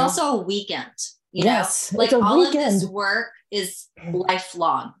 Mm-hmm. It's also a weekend. Yes, like all of this work is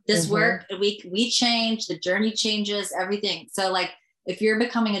lifelong. This work, we change, the journey changes, everything. So like, if you're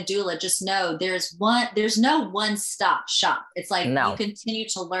becoming a doula, just know there's no one-stop shop. It's like you continue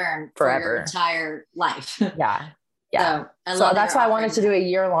to learn forever for your entire life. Yeah. Yeah. So that's why I wanted to do a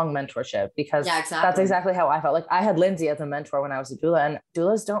year-long mentorship because that's exactly how I felt. Like I had Lindsay as a mentor when I was a doula, and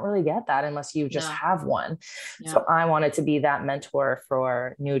doulas don't really get that unless you just have one. Yeah. So I wanted to be that mentor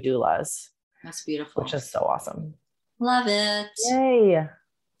for new doulas. That's beautiful. Which is so awesome. Love it. Yay.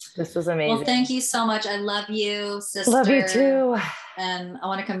 This was amazing. Well, thank you so much. I love you, sister. Love you too. And I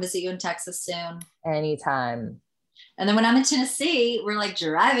want to come visit you in Texas soon. Anytime. And then when I'm in Tennessee, we're like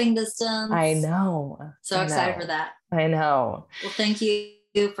driving distance. I know. So excited for that. I know. Well, thank you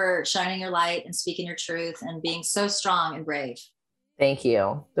for shining your light and speaking your truth and being so strong and brave. Thank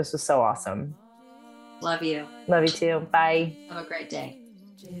you. This was so awesome. Love you. Love you too. Bye. Have a great day.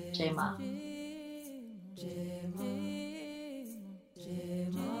 J Ma.